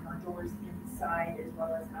doors, numbering our doors inside as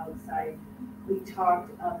well as outside. We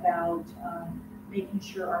talked about making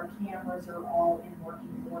sure our cameras are all in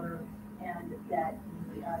working order and that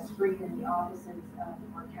the screen in the offices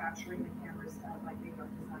are capturing the cameras like they are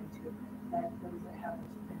designed to, that those that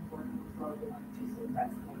haven't been working as well as they want to, so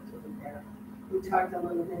that's going to be there. We talked a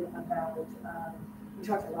little bit about, we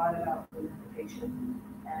talked a lot about unification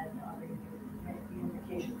and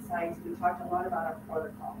unification sites. We talked a lot about our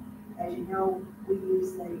protocol. As you know, we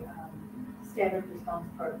use the standard response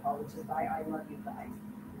protocol, which is by I Love You Guys.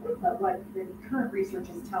 But what the current research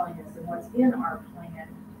is telling us and what's in our plan,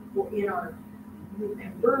 we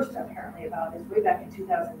conversed apparently about this way back in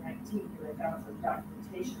 2019, because I found some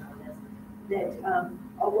documentation on this, that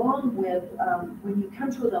along with, when you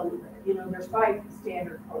come to there's 5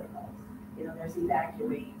 standard protocols. There's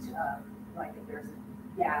evacuate, like if there's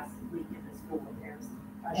a gas leak in the school, there's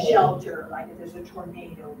a shelter, like if there's a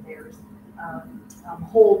tornado, there's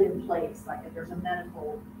hold in place, like if there's a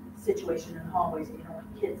medical situation in hallways, when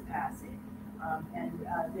kids passing, and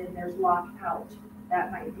then there's lock out.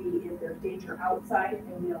 That might be if there's danger outside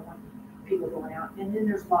and we don't want people going out. And then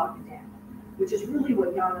there's lockdown, which is really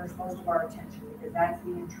what garners most of our attention because that's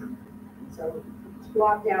the intruder. So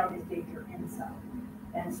lockdown is danger inside.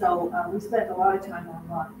 And so we spent a lot of time on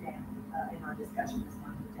lockdown in our discussion this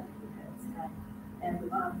morning with deputy heads.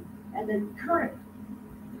 And the current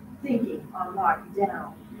thinking on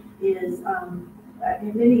lockdown is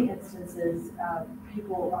in many instances,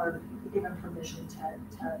 people are given permission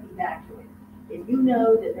to evacuate. If you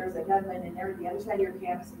know that there's a gunman and they're at the other side of your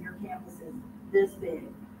campus and your campus is this big,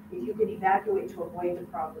 if you can evacuate to avoid the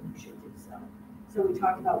problem, you should do so. So we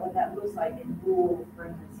talked about what that looks like in rural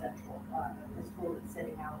Bremen Central, the school that's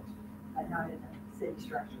sitting out, not in a city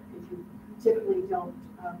structure. If you typically don't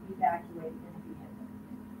evacuate in a vehicle,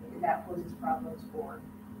 because that poses problems for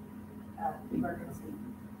emergency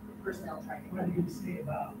personnel trying to What do you say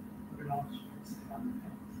about what an officer would say on the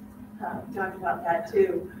fence? talked about that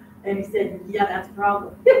too. And he said, yeah, that's a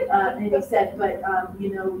problem. And he said, but,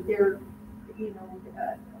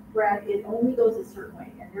 Brad, it only goes a certain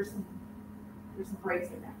way. And there's some breaks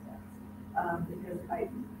in that fence. Because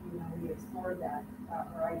we explored that,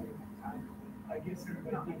 or I did at the time. I guess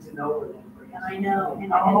everybody needs to know where those breaks. And I know.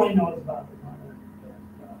 And all he knows about the one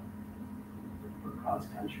for cross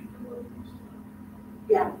country roads.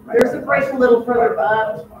 Yeah, there's a break a little further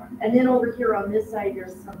up. And then over here on this side,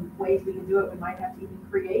 there's some ways we can do it. We might have to even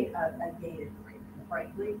create a gated break,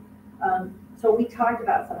 frankly. So we talked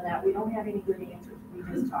about some of that. We don't have any good answers. We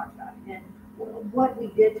just talked about it. And what we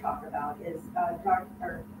did talk about is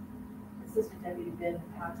Dr. Assistant Deputy Ben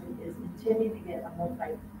Patton is intending to get a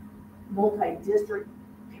multi-district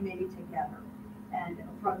committee together. And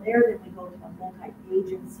from there, then we go to a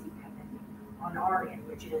multi-agency committee on our end,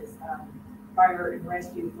 which is fire and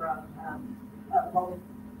rescue from both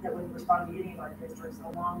that would respond to any of our districts,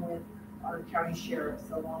 along with our county sheriffs,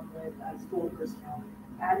 along with school personnel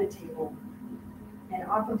at a table. And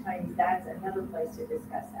oftentimes that's another place to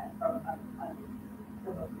discuss that from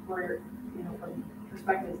from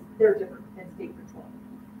perspectives, they're different than state patrol.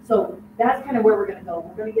 So that's kind of where we're going to go.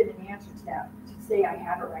 We're going to get an answer to that. To say I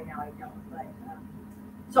have it right now, I don't. But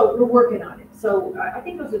so we're working on it. So I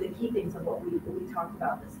think those are the key things of what we talked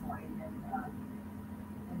about this morning,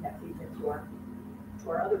 and that feeds into our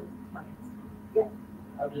other plans. Yeah.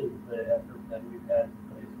 How does the effort that we've had in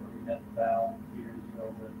place where we had Val years ago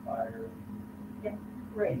with fire? Yeah,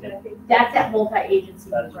 great. That's that multi-agency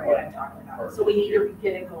That's right what I'm talking about. So we need to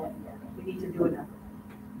get it going. We need to do another.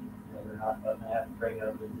 They're not going to have to bring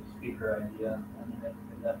up the speaker idea and then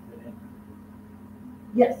that fit in.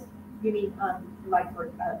 Yes, you mean like for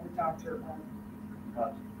the doctor.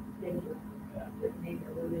 Thank you. Yeah. That maybe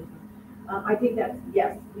alluded to. I think that,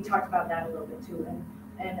 yes, we talked about that a little bit too.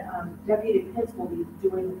 And Deputy Pitts will be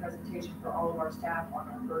doing the presentation for all of our staff on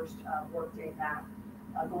our first work day back,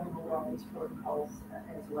 going over all these protocols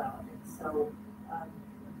as well. And so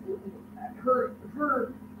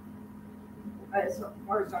as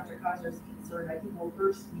far as Dr. Cosner is concerned, I think we'll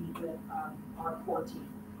first meet with our core team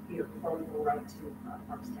here before we go right to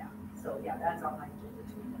our staff. So yeah, that's on my agenda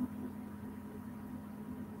too.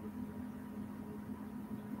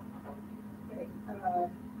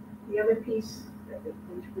 The other piece,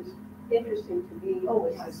 which was interesting to me, Oh,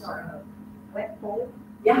 was yeah, this sorry. wet pole.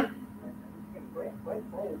 Yeah. Wet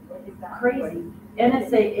pole, what is that? Crazy.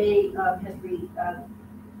 NSAA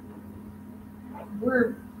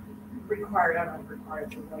we're required, I don't know if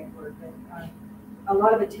required is the right word, but a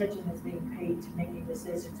lot of attention is being paid to making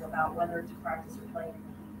decisions about whether to practice or play in the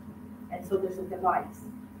heat. And so there's a device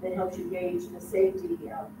that helps you gauge the safety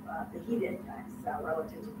of the heat index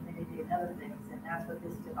relative to humidity and other things, and that's what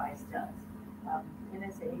this device does.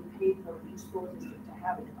 NSAA paid for each school district to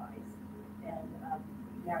have a device, and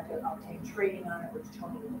you have to obtain training on it, which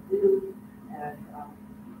Tony will do, and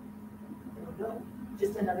there we go.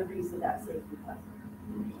 Just another piece of that safety puzzle.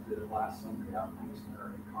 We just did it last Sunday out in Houston,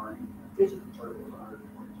 or in Kearney. Did you? Turtle was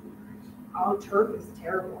 122 degrees. Oh, turf is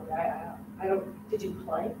terrible. I don't, did you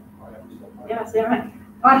play? Oh, yeah, we still play. Yeah, see,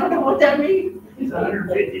 I don't know what that means. It's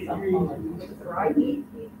 150 degrees. It's dry heat.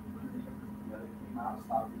 Yeah, they came out,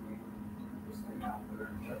 stopped the game, just hang out there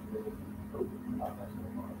and check the.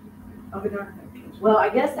 Oh, good darn. Well, I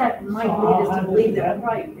guess that might So lead us how to does believe that- that,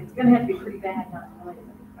 right, it's gonna have to be pretty bad not to play.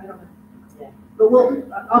 I don't know. Yeah. But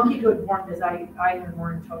I'll keep you informed as I learn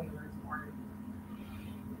more and Tony learns more.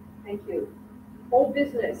 Thank you. Old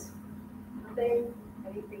business, nothing,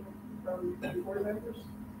 anything from board members?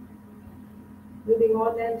 Moving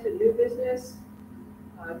on then to new business,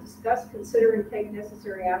 discuss, consider, and take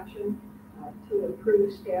necessary action to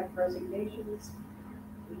approve staff resignations.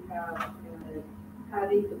 We have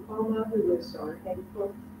Patty Diploma, who is our head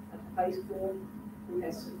cook at the high school, who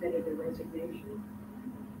has submitted a resignation.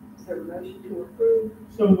 Is there a motion to approve?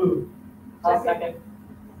 So moved. Second.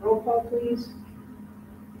 Roll call, please.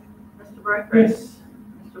 Mr. Brightcrest? Yes.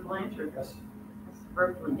 Mr. Blanchard? Yes. Mrs.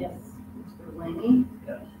 Berkeley? Yes. Mr. Laney?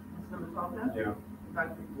 Yes. Mr. McCullough? Yeah.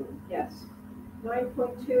 Dr. Wood? Yes.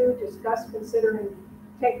 9.2, discuss, consider, and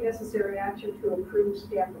take necessary action to approve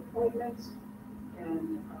staff appointments.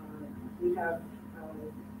 And we have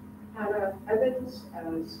Hannah Evans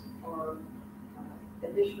as our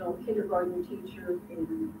additional kindergarten teacher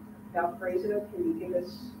in Valparaiso. Can you give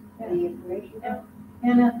us any information? Yeah.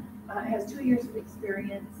 Hannah has 2 years of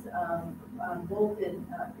experience, both in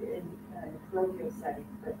parochial setting,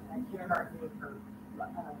 but kindergarten being her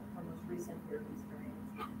most recent year of experience.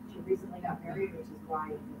 She recently got married, which is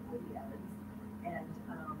why Woody Evans,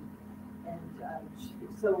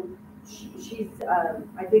 so she's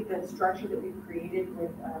I think the structure that we've created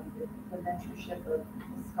with the mentorship of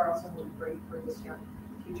Mrs. Carlson will be great for this young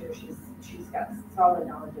teacher. She's got solid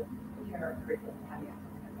knowledge of the kindergarten curriculum and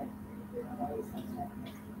how to implement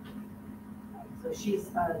it. So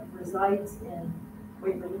she's resides in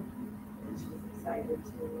Waverly, and she's excited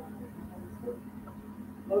to.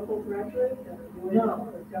 Local graduate? No.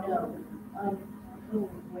 Oh,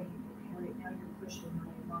 wait, Harry, now you're pushing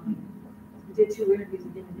my mind. We did 2 interviews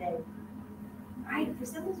again today. For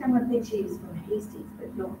some reason, I'm gonna think she's from Hastings,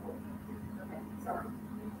 but don't quote me. Okay, sorry.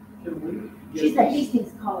 Can we? She's a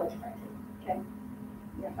Hastings College graduate. Okay.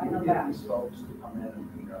 Yeah, I know Can we get that. these folks to come in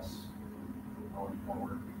and meet us going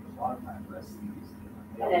forward? Because a lot of times I see these.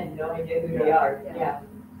 I had no idea who they are, yeah.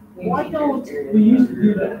 Why don't We used to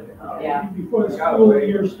do that. Yeah. Before the school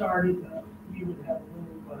year started, we would have a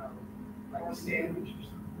little, like a sandwich or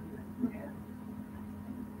something.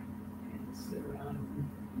 And sit around.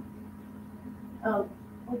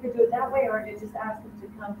 We could do it that way, or just ask them to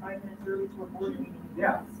come 5 minutes early to a board meeting.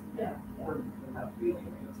 Yeah. Yeah. We're not feeling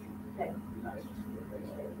it. Okay. Be nice to see their face.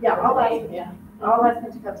 Yeah, I'll ask, Yeah. I'll ask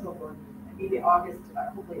them to come to a board meeting, maybe August,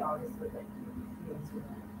 hopefully August with it.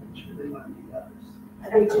 I'm sure they want to meet others.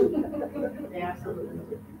 They do. They absolutely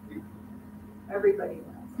do. Everybody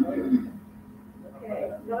wants.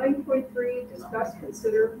 Okay, 9.3, discuss,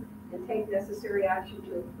 consider, and take necessary action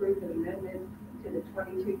to approve an amendment to the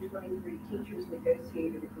 22-23 teachers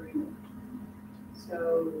negotiated agreement.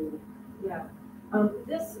 So, Yeah,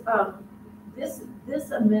 this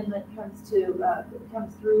amendment comes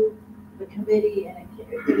through the committee, and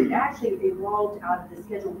it actually evolved out of the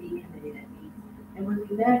Schedule B committee that meets. And when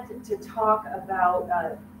we met to talk about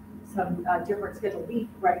some different Schedule B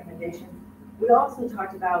recommendations, we also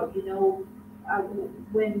talked about,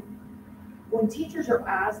 when teachers are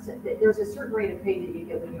asked, there's a certain rate of pay that you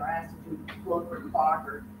get when you're asked to do book or clock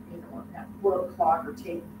or, not book, clock, or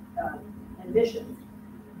take admissions.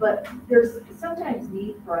 But there's sometimes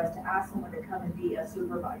need for us to ask someone to come and be a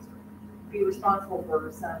supervisor, be responsible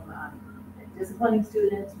for some disciplining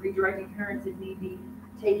students, redirecting parents if need be,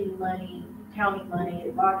 taking money, counting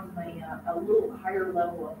money, logging money, a little higher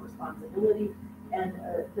level of responsibility. And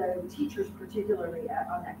the teachers, particularly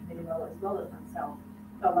on that committee level, as well as myself,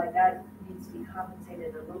 felt like that needs to be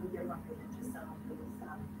compensated a little differently than just someone who was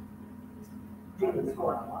do the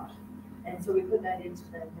score wash. And so we put that into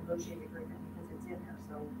the negotiated agreement because it's in there,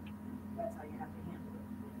 so that's how you have to handle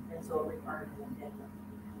it. And so it required an addendum.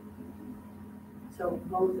 So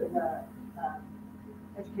both of the,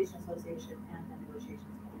 Education Association and the negotiations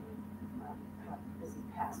committee, this is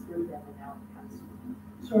passed through them and now it comes.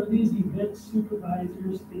 So are these event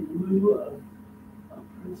supervisors in lieu of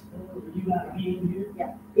a principal, or you not being here?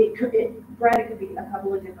 Yeah, Brad, it could be a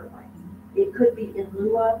couple of different ways. It could be in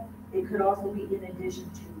lieu of, it could also be in addition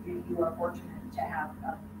to, if you are fortunate to have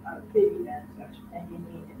a big event and you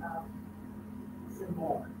need, some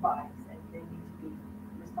more bodies and they need to be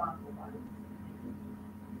responsible bodies.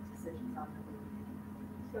 Decisions on the.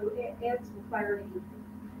 So add some clarity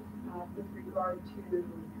with regard to,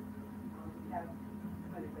 we have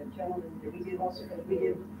kind of a gentleman that we do also, we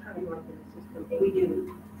do kind of like an assistant.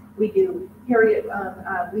 We do, Harriet,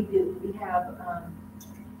 we do, we have,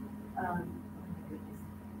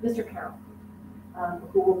 Mr. Carroll,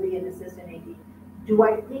 who will be an assistant AD. Do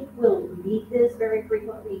I think we'll need this very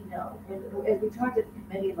frequently? No. And as we talked at the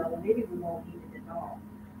committee level, maybe we won't need it at all.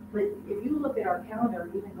 But if you look at our calendar,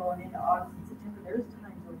 even going into August and September, there's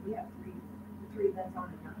times where we have three events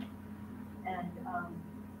on a night. And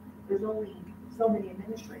there's only so many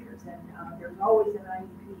administrators, and there's always an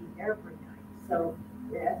IEP every night. So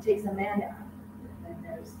it takes a man out. And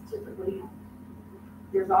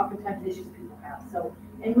there's oftentimes issues people have. So,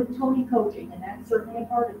 and with Tony coaching, and that's certainly a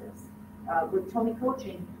part of this. With Tony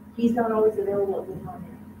coaching, he's not always available at the time.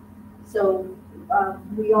 So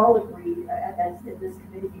we all agree at this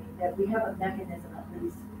committee meeting that we have a mechanism at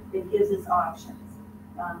least that gives us options.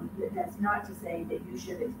 That's not to say that you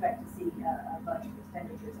should expect to see a bunch of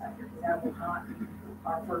expenditures out here, because that will not be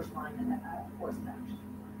our first line of course of action.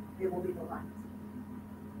 It will be the lines.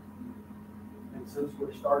 And since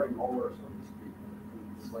we're starting over, so to speak,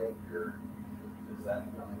 with the slate here, is that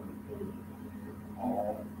going to include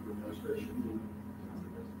all the administration? Since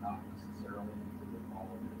it does not necessarily include all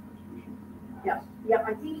of the administration. Yeah,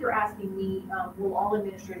 I think you're asking me, will all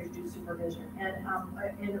administrators do supervision?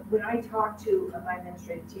 And when I talk to my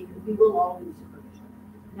administrative team, we will all do supervision,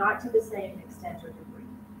 not to the same extent or degree.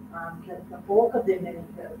 The bulk of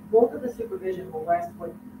the supervision will rest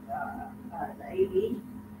with the AD,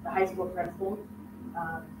 the high school principal.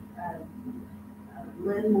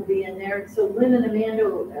 Lynn will be in there. So Lynn and Amanda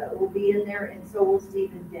will be in there, and so will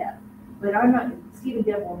Steve and Deb. But Steve and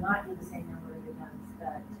Deb will not do the same number of events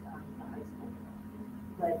that the high school will.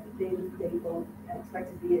 But they will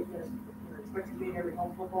expect to be at every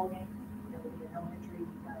home football game. There will be an elementary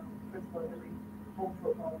principal at every home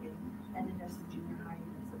football game. And then there's some junior high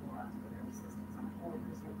units that will ask for their assistance on all of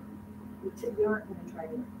this. We aren't going to try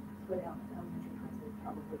to put out an elementary principal,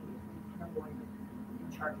 probably no more in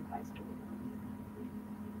charge of high school.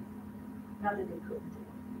 Not that they couldn't do it,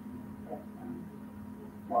 but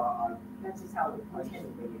Well, that's just how it I just tends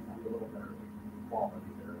to think be. it's a little better quality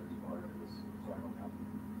there as far as, so I don't have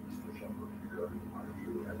Mr. Shepherd here on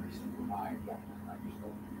every single night. I just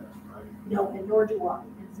don't think that's right. No, and nor do I.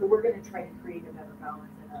 And so we're going to try to create a better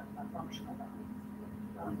balance and a functional balance.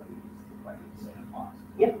 Everybody needs to play in the same box.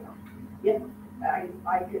 Yep,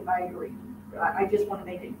 I agree. I just want to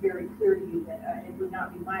make it very clear to you that it would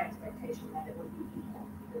not be my expectation that it would be equal,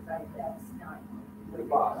 because that's not. The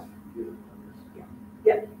boss.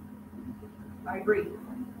 Yep, I agree.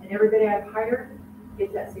 And everybody I've hired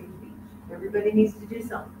gets that same speech. Everybody needs to do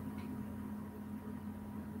something.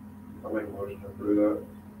 I'll make a motion to approve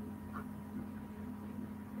that.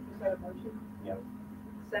 Is that a motion? Yep.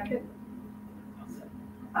 Second,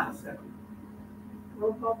 Second.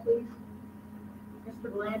 roll call please.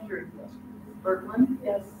 Mr. Blanchard. Yes. Mrs. Berglund.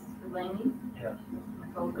 Yes. Mr. Laney. Yes.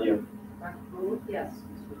 Mr. McCollum. Yes. Dr. Gould. Yes.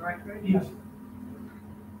 Mr. Breckenridge. Yes.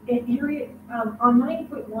 And Harriet, on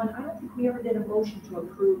 9.1, I don't think we ever did a motion to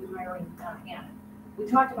approve hiring Hannah. We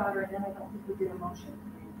talked about her, and then I don't think we did a motion.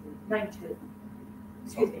 9.2.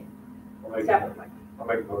 Excuse me. I'll make Staff report. a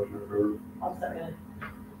motion to approve. I'll second.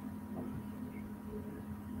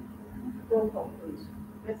 Roll call please.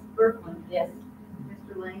 Mrs. Berglund. Yes.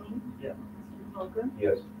 Mr. Laney. Yes. Mr. McCollum.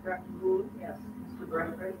 Yes. Dr. Gould. Yes. Mr.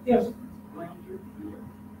 Breckenridge. Yes. Mr. Blanchard.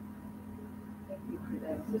 Thank you for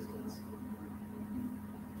that assistance.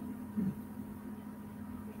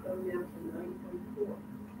 Go now to 9.4.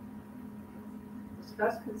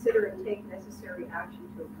 Discuss, consider, and take necessary action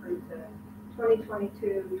to approve the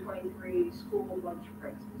 2022-23 school lunch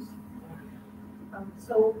prices.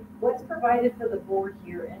 So what's provided for the board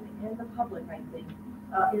here and the public, I think,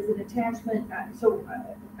 is an attachment. At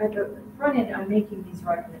the front end, I'm making these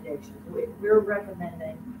recommendations. We're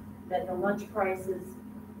recommending that the lunch prices,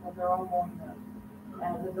 well, they're all going up.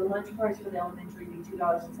 The lunch price for the elementary be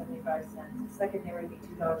 $2.75, secondary be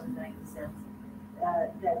 $2.90.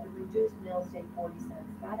 That the reduced meals stay 40 cents,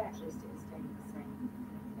 that actually staying the same.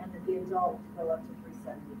 And that the adults go up to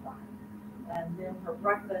 $3.75. And then for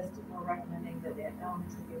breakfast, we're recommending that the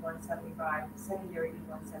elementary be $1.75, secondary be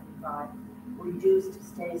 $1.75, reduced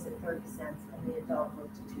stays at 30 cents, and the adult goes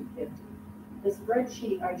to $2.50. The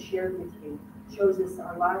spreadsheet I shared with you shows us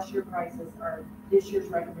our last year prices, our this year's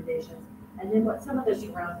recommendations, and then what some of the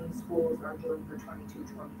surrounding schools are doing for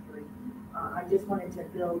 22-23. I just wanted to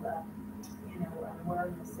build a, an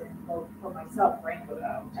awareness and both for myself, frankly,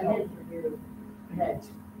 and then for you, that,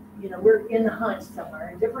 we're in the hunt somewhere,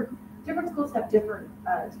 and different schools have different,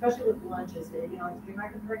 especially with lunches, if you're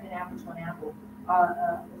not comparing an apple to an apple,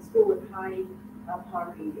 a school with high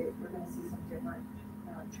poverty, we're gonna see some different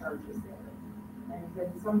charges there. And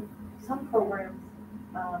then some programs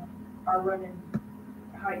are running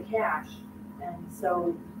high cash, and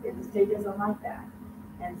so the state doesn't like that,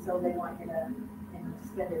 and so they want you to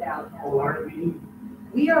spend it out. Oh, are we?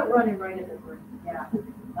 We are running right at the brink, yeah.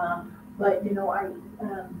 But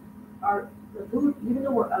our the food, even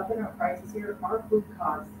though we're upping our prices here, our food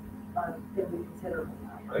costs can be considerably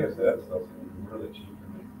higher. I guess that's still really cheap to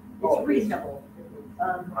me. It's reasonable.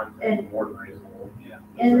 And More than reasonable. Yeah.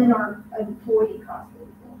 and then our employee costs will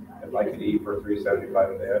be If I could eat for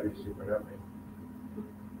 $3.75 a day, I'd be super happy.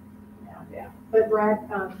 Yeah. But Brad,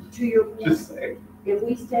 to your point, Just saying. if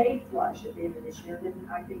we stay flush at the end of this year, then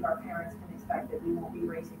I think our parents can expect that we won't be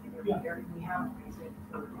raising it every year, and we haven't raised it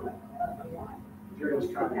for a while. You're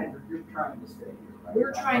trying to stay here, right?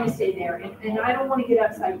 We're trying to stay there, and I don't want to get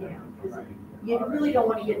upside down, because you really don't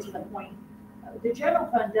want to get to the point. The general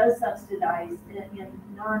fund does subsidize in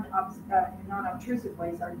non-obtrusive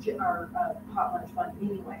ways our hot lunch fund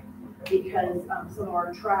anyway, because some of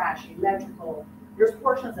our trash, electrical, there's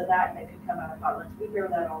portions of that could come out of hot lunch. We bear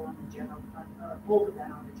that all on the general fund, or both of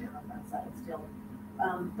that on the general fund side still.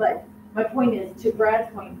 But my point is, to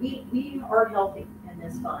Brad's point, we are healthy in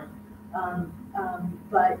this fund.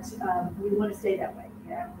 But we want to stay that way.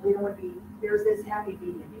 Yeah, we don't want to be. There's this happy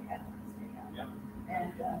medium you kind of want to stay at. Yeah.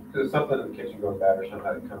 And Because if something in the kitchen goes bad or something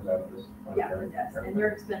that comes out of this. yeah, it does, and they're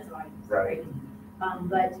expensive items. Right.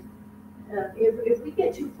 But if we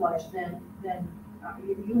get too flush, then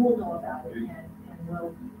you will know about it, and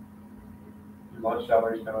we'll. Your lunch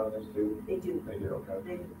salaries come out of this too? They do. They do, okay.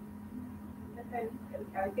 They do. And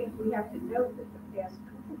I think we have to note that the past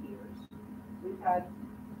couple of years, we've had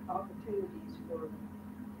opportunities for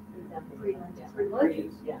free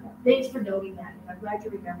lunches. Yeah. Thanks for noting that, and I'm glad you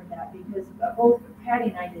remembered that, because both Patty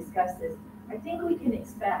and I discussed this. I think we can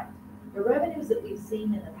expect the revenues that we've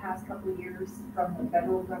seen in the past couple of years from the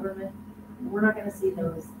federal government, we're not gonna see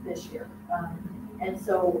those this year. And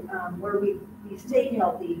so, where we've stayed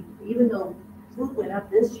healthy, even though food went up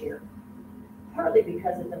this year, partly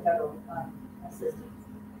because of the federal assistance.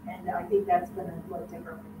 And I think that's gonna look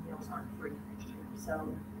different when meals aren't free next year,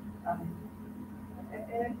 so.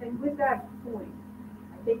 And with that point,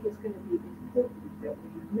 I think it's going to be important that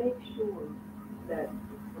we make sure that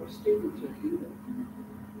our students are doing.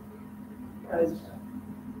 Because,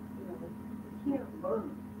 we can't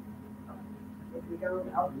learn if we don't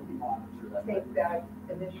take that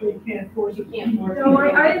initial. You can't force it. No,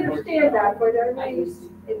 I understand that, but I mean,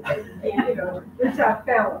 there's that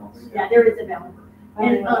balance. Yeah, there is a balance.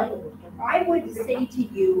 And I would say to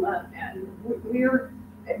you,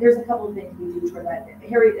 there's a couple of things we do toward that.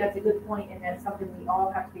 Harry, that's a good point, and that's something we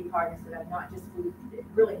all have to be cognizant of, not just food,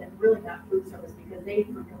 really not food service, because they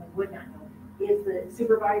frequently would not know. It's the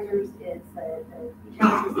supervisors, it's the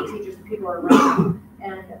counselors, the teachers, the people who are around.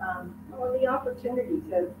 And Well, the opportunity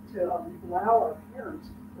to allow our parents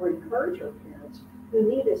or encourage our parents who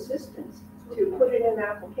need assistance to put it in an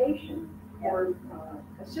application for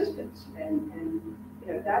assistance. And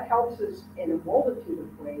that helps us in a multitude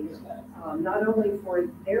of ways, not only for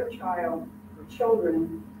their child or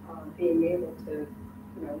children being able to,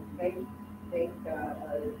 make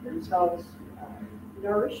themselves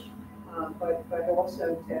nourished, but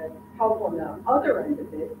also to help on the other end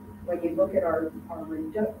of it. When you look at our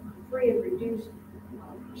free and reduced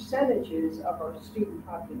percentages of our student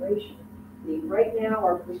population, right now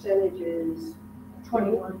our percentage is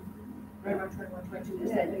 21, right around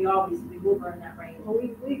 22%. We will run that range. Well,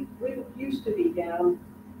 we used to be down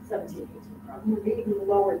 17, 18, probably even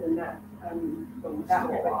lower than that. But That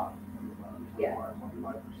still way. a lot. Yeah.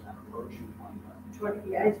 25% approaching 25.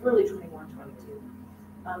 yeah, it's really 21, 22.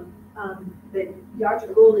 But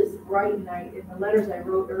Dr. Gould is right, and in the letters I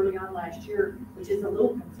wrote early on last year, which is a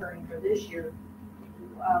little concerning for this year,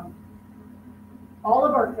 all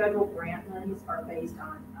of our federal grant monies are based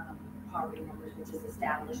on poverty numbers, which is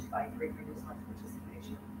established by previous month's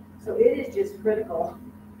participation. So it is just critical,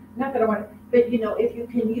 not that I want, but you know, if you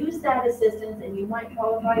can use that assistance and you might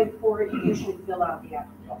qualify for it, you should fill out the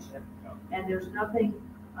application. And there's nothing,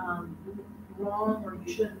 wrong, or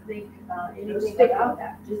you shouldn't think, anything about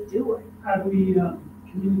that, just do it. How do we,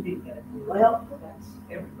 communicate that? Well, That's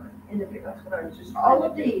everybody. in the, That's what I was just. all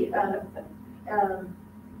of the,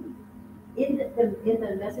 in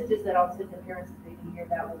the messages that I'll send to parents if they can hear,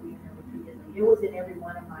 that will be in there repeatedly. It was in every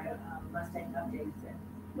one of my Mustang updates. And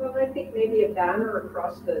Well, I think maybe a banner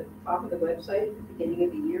across the top of the website at the beginning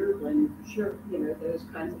of the year when, sure, you know, those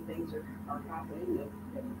kinds of things are happening,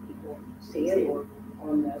 that people see it, or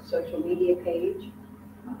on the social media page.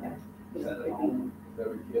 You know, could be-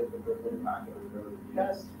 Every kid, the little packet,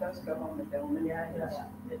 does go on the film, and yeah, yeah.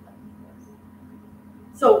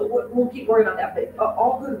 So we'll keep working on that, but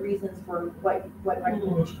all good reasons for what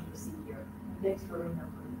recommendation you see here. Thanks for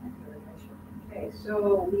remembering that information. Okay,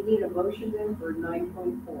 so we need a motion then for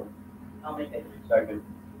 9.4. I'll make it. Second.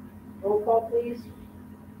 Roll call, please.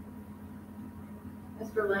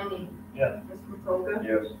 Mr. Lanning. Yes. Mr. Polka.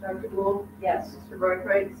 Yes. Dr. Gould. Yes. Mr.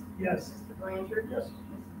 Boykrayt. Yes. Mr. Blanchard. Yes.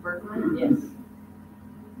 Mrs. Bergman. Yes.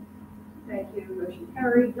 Thank you, motion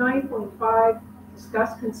carried. 9.5,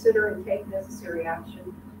 discuss, consider, and take necessary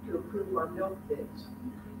action to approve our milk bids.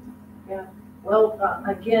 Well,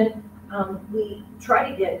 again, we try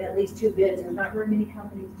to get at least 2 bids. There's not very many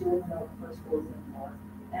companies doing milk for schools anymore.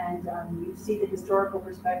 And you see the historical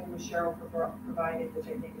perspective which Cheryl provided, which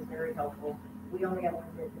I think is very helpful. We only have 1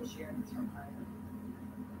 bid this year, and it's from Hyman.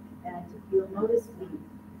 And you'll notice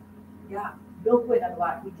milk went up a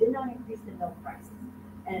lot. We did not increase the milk prices.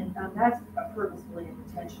 And that's purposefully and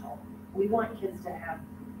intentional. We want kids to have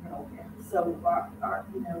milk, and so our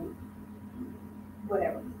you know,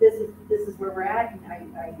 whatever. This is where we're at, and I you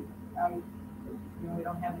know, we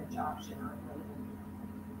don't have much option on it.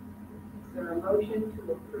 Is there a motion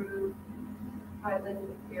to approve Highland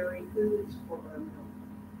Dairy Foods for our milk?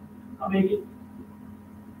 I'll make it.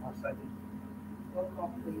 I'll second. Roll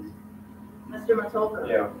call, please. Mr. Matulka.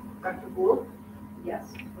 Yeah. Dr. Gould.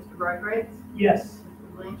 Yes. Mr. Boykrayt. Yes.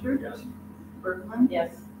 Mr. Blanchard. Yes. Mrs. Bergman.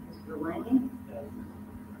 Yes. Mr. Lanning.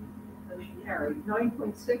 Motion carried.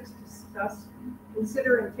 9.6, discuss,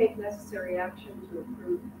 consider, and take necessary action to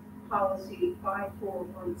approve policy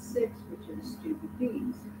 5416, which is student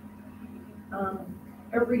fees.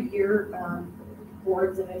 Every year,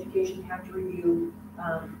 boards of education have to review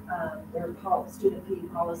their student fee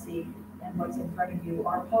policy and what's in front of you.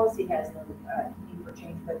 Our policy has no need for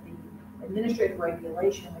change, but the administrative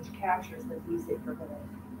regulation, which captures the fees that you're going to,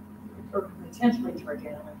 or potentially charge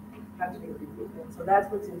anyone, have to be reviewed. And so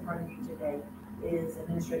that's what's in front of you today, is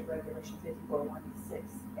administrative regulation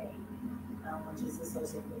 5416A, which is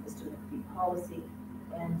associated with the student fee policy.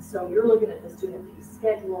 And so you're looking at the student fee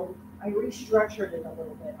schedule. I restructured it a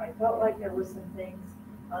little bit. I felt like there were some things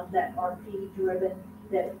that are fee driven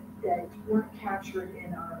that weren't captured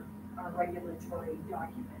in our regulatory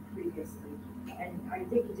document previously. And I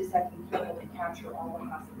think you just have to be careful to capture all the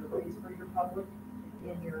possibilities for your public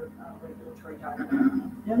in your regulatory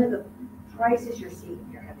document. None of the prices you're seeing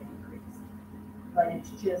here have increased, but it's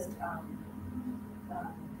just,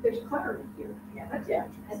 There's clarity here. yeah.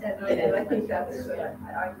 And I think that's,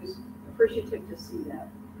 I was appreciative to see that.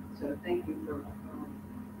 So thank you for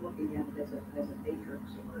looking at it as a matrix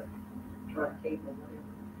or a chart table,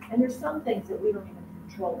 whatever. And there's some things that we don't even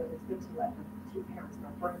control, but it's good to let the parents know.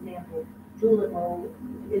 For example, dual enroll,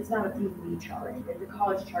 it's not a fee we charge, the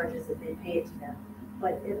college charges it, they pay it to them.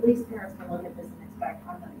 But at least parents can look at this and expect,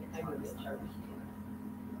 I'm gonna get charged.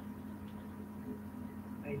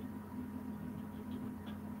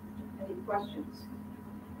 Any questions?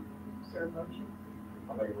 Is there a motion?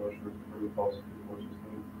 I'll make a motion to approve policy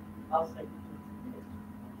 5416. I'll second.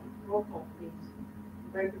 Roll call, please.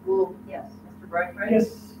 Dr. Gould. Yes. Mr. Boykrayt.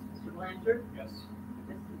 Yes. Mr. Blanchard. Yes.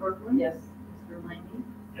 Mrs. Bergman. Yes. Mr. Lanning.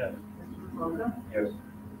 Yes. Mr. Polka. Yes.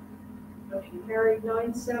 Motion carried.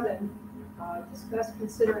 9.7, discuss,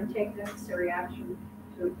 consider, and take necessary action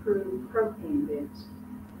to approve propane bids.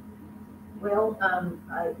 Well,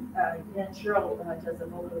 again, Cheryl does a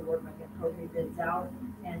little bit of work on getting propane bids out.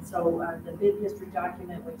 And so the bid history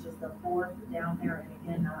document, which is the 4th down there, and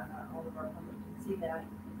again, all of our public can see that,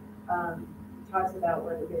 talks about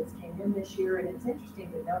where the bids came in this year. And it's interesting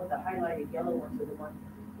to note the highlighted yellow ones are the ones,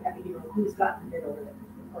 you know, who's gotten bid over the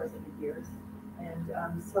course of the years.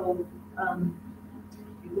 And so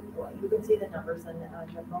you can see the numbers, and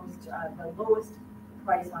the lowest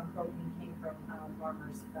price on propane came from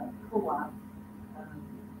Farmers Co-op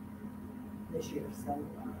this year. So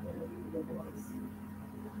it'll be the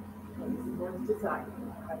board's deciding.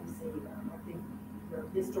 Obviously, I think, you know,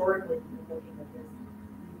 historically, we're looking at this.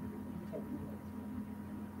 you take the minutes.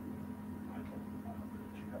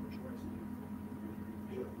 You have a choice. You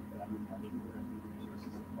do it, but I'm not sure we're in resources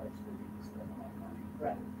in place where we can spend a lot of money.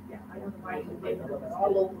 Right, yeah, I don't know why you did, they're all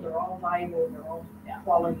local, they're all viable, they're all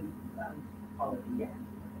quality, yeah.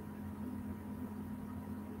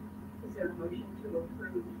 Is there a motion to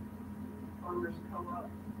approve Farmers Co-op?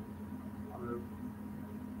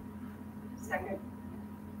 Second,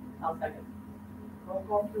 I'll second. roll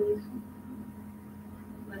call please.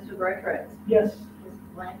 Mr. Bright Yes.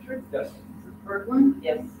 Mr. Blanchard. Yes. Mrs. Berglund.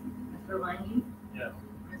 Yes. Mr. Langy. Yes.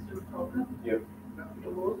 Mr. McCullough. Yes. Dr.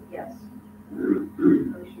 Wolf, yes.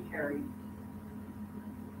 Motion carried.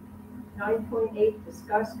 9.8,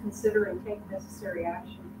 discuss, consider, and take necessary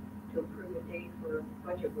action to approve a date for a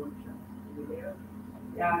budget workshop. Are you there?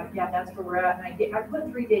 Yeah, that's where we're at, and I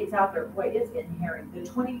put 3 dates out there, boy, it's getting hairy. The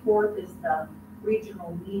 24th is the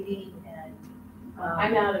regional meeting, and,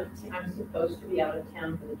 I'm supposed to be out of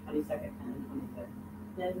town for the 22nd and 25th.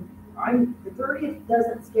 then the 30th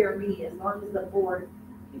doesn't scare me, as long as the board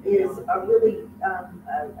is really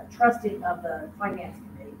trusting of the finance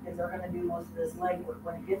committee, because they're gonna do most of this legwork.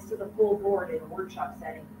 When it gets to the full board in a workshop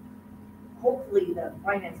setting, hopefully the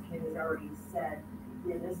finance committee has already said,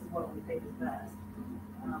 yeah, this is what we think is best.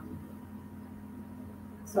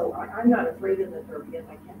 So I'm not afraid of the 30th,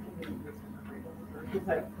 I can't think of this, I'm afraid of the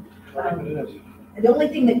 30th. It is. And the only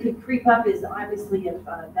thing that could creep up is obviously if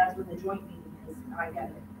that's when the joint meeting is, I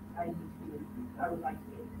would like to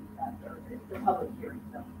be at that, or the public hearing,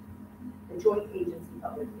 so, the joint agency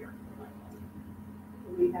public hearing.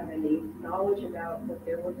 Do we have any knowledge about what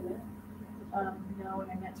they're looking at? No,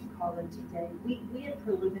 and I meant to call them today. We had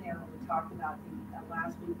preliminarily talked about the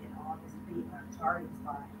last week in August being our target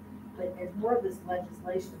spot, but as more of this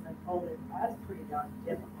legislation unfolded, that's pretty darn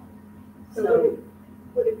difficult. So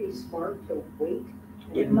would it be smart to wait?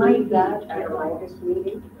 and It might approve be, that at yeah. our August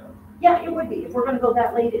meeting? Yeah, it would be. If we're gonna go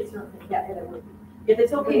that late, it's certainly, yeah, it would be. If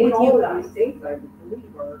it's okay And with all you of guys. these things, I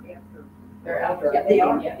believe, are after. They're after. Yeah, they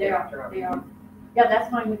are, Yeah, they are, they are. Yeah, that's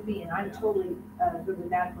fine with me, and I'm totally good with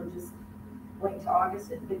that. We'll just wait to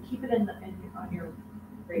August, but keep it on your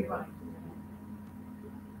grapevine.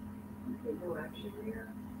 Okay, no action here.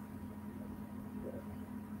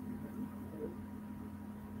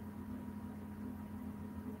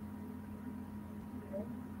 Okay.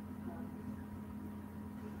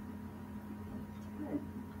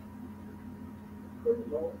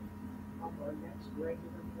 Approval of our next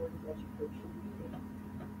regular Board of Education meeting,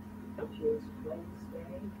 which is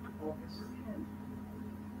Wednesday, August 10th.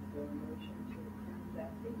 Is there a motion to approve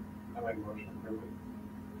that date? I make a motion to approve it.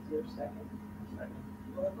 Is there a second? Second.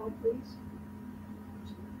 Roll call, please.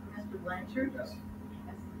 Mr. Blanchard. Yes.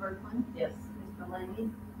 Mrs. Berglund. Yes. Mr. Langy.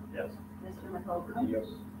 Yes. Mr. McCullough. Yes.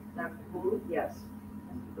 Dr. Wolf. Yes.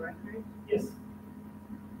 Mr. Blanchard. Yes.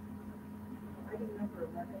 Item number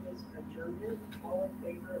 11 is adjournment. All in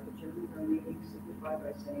favor of adjourning our meeting signify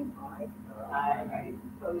by saying aye. Aye.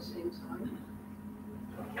 Opposed, same sign.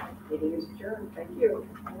 Meeting is adjourned. Thank you.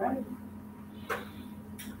 All right.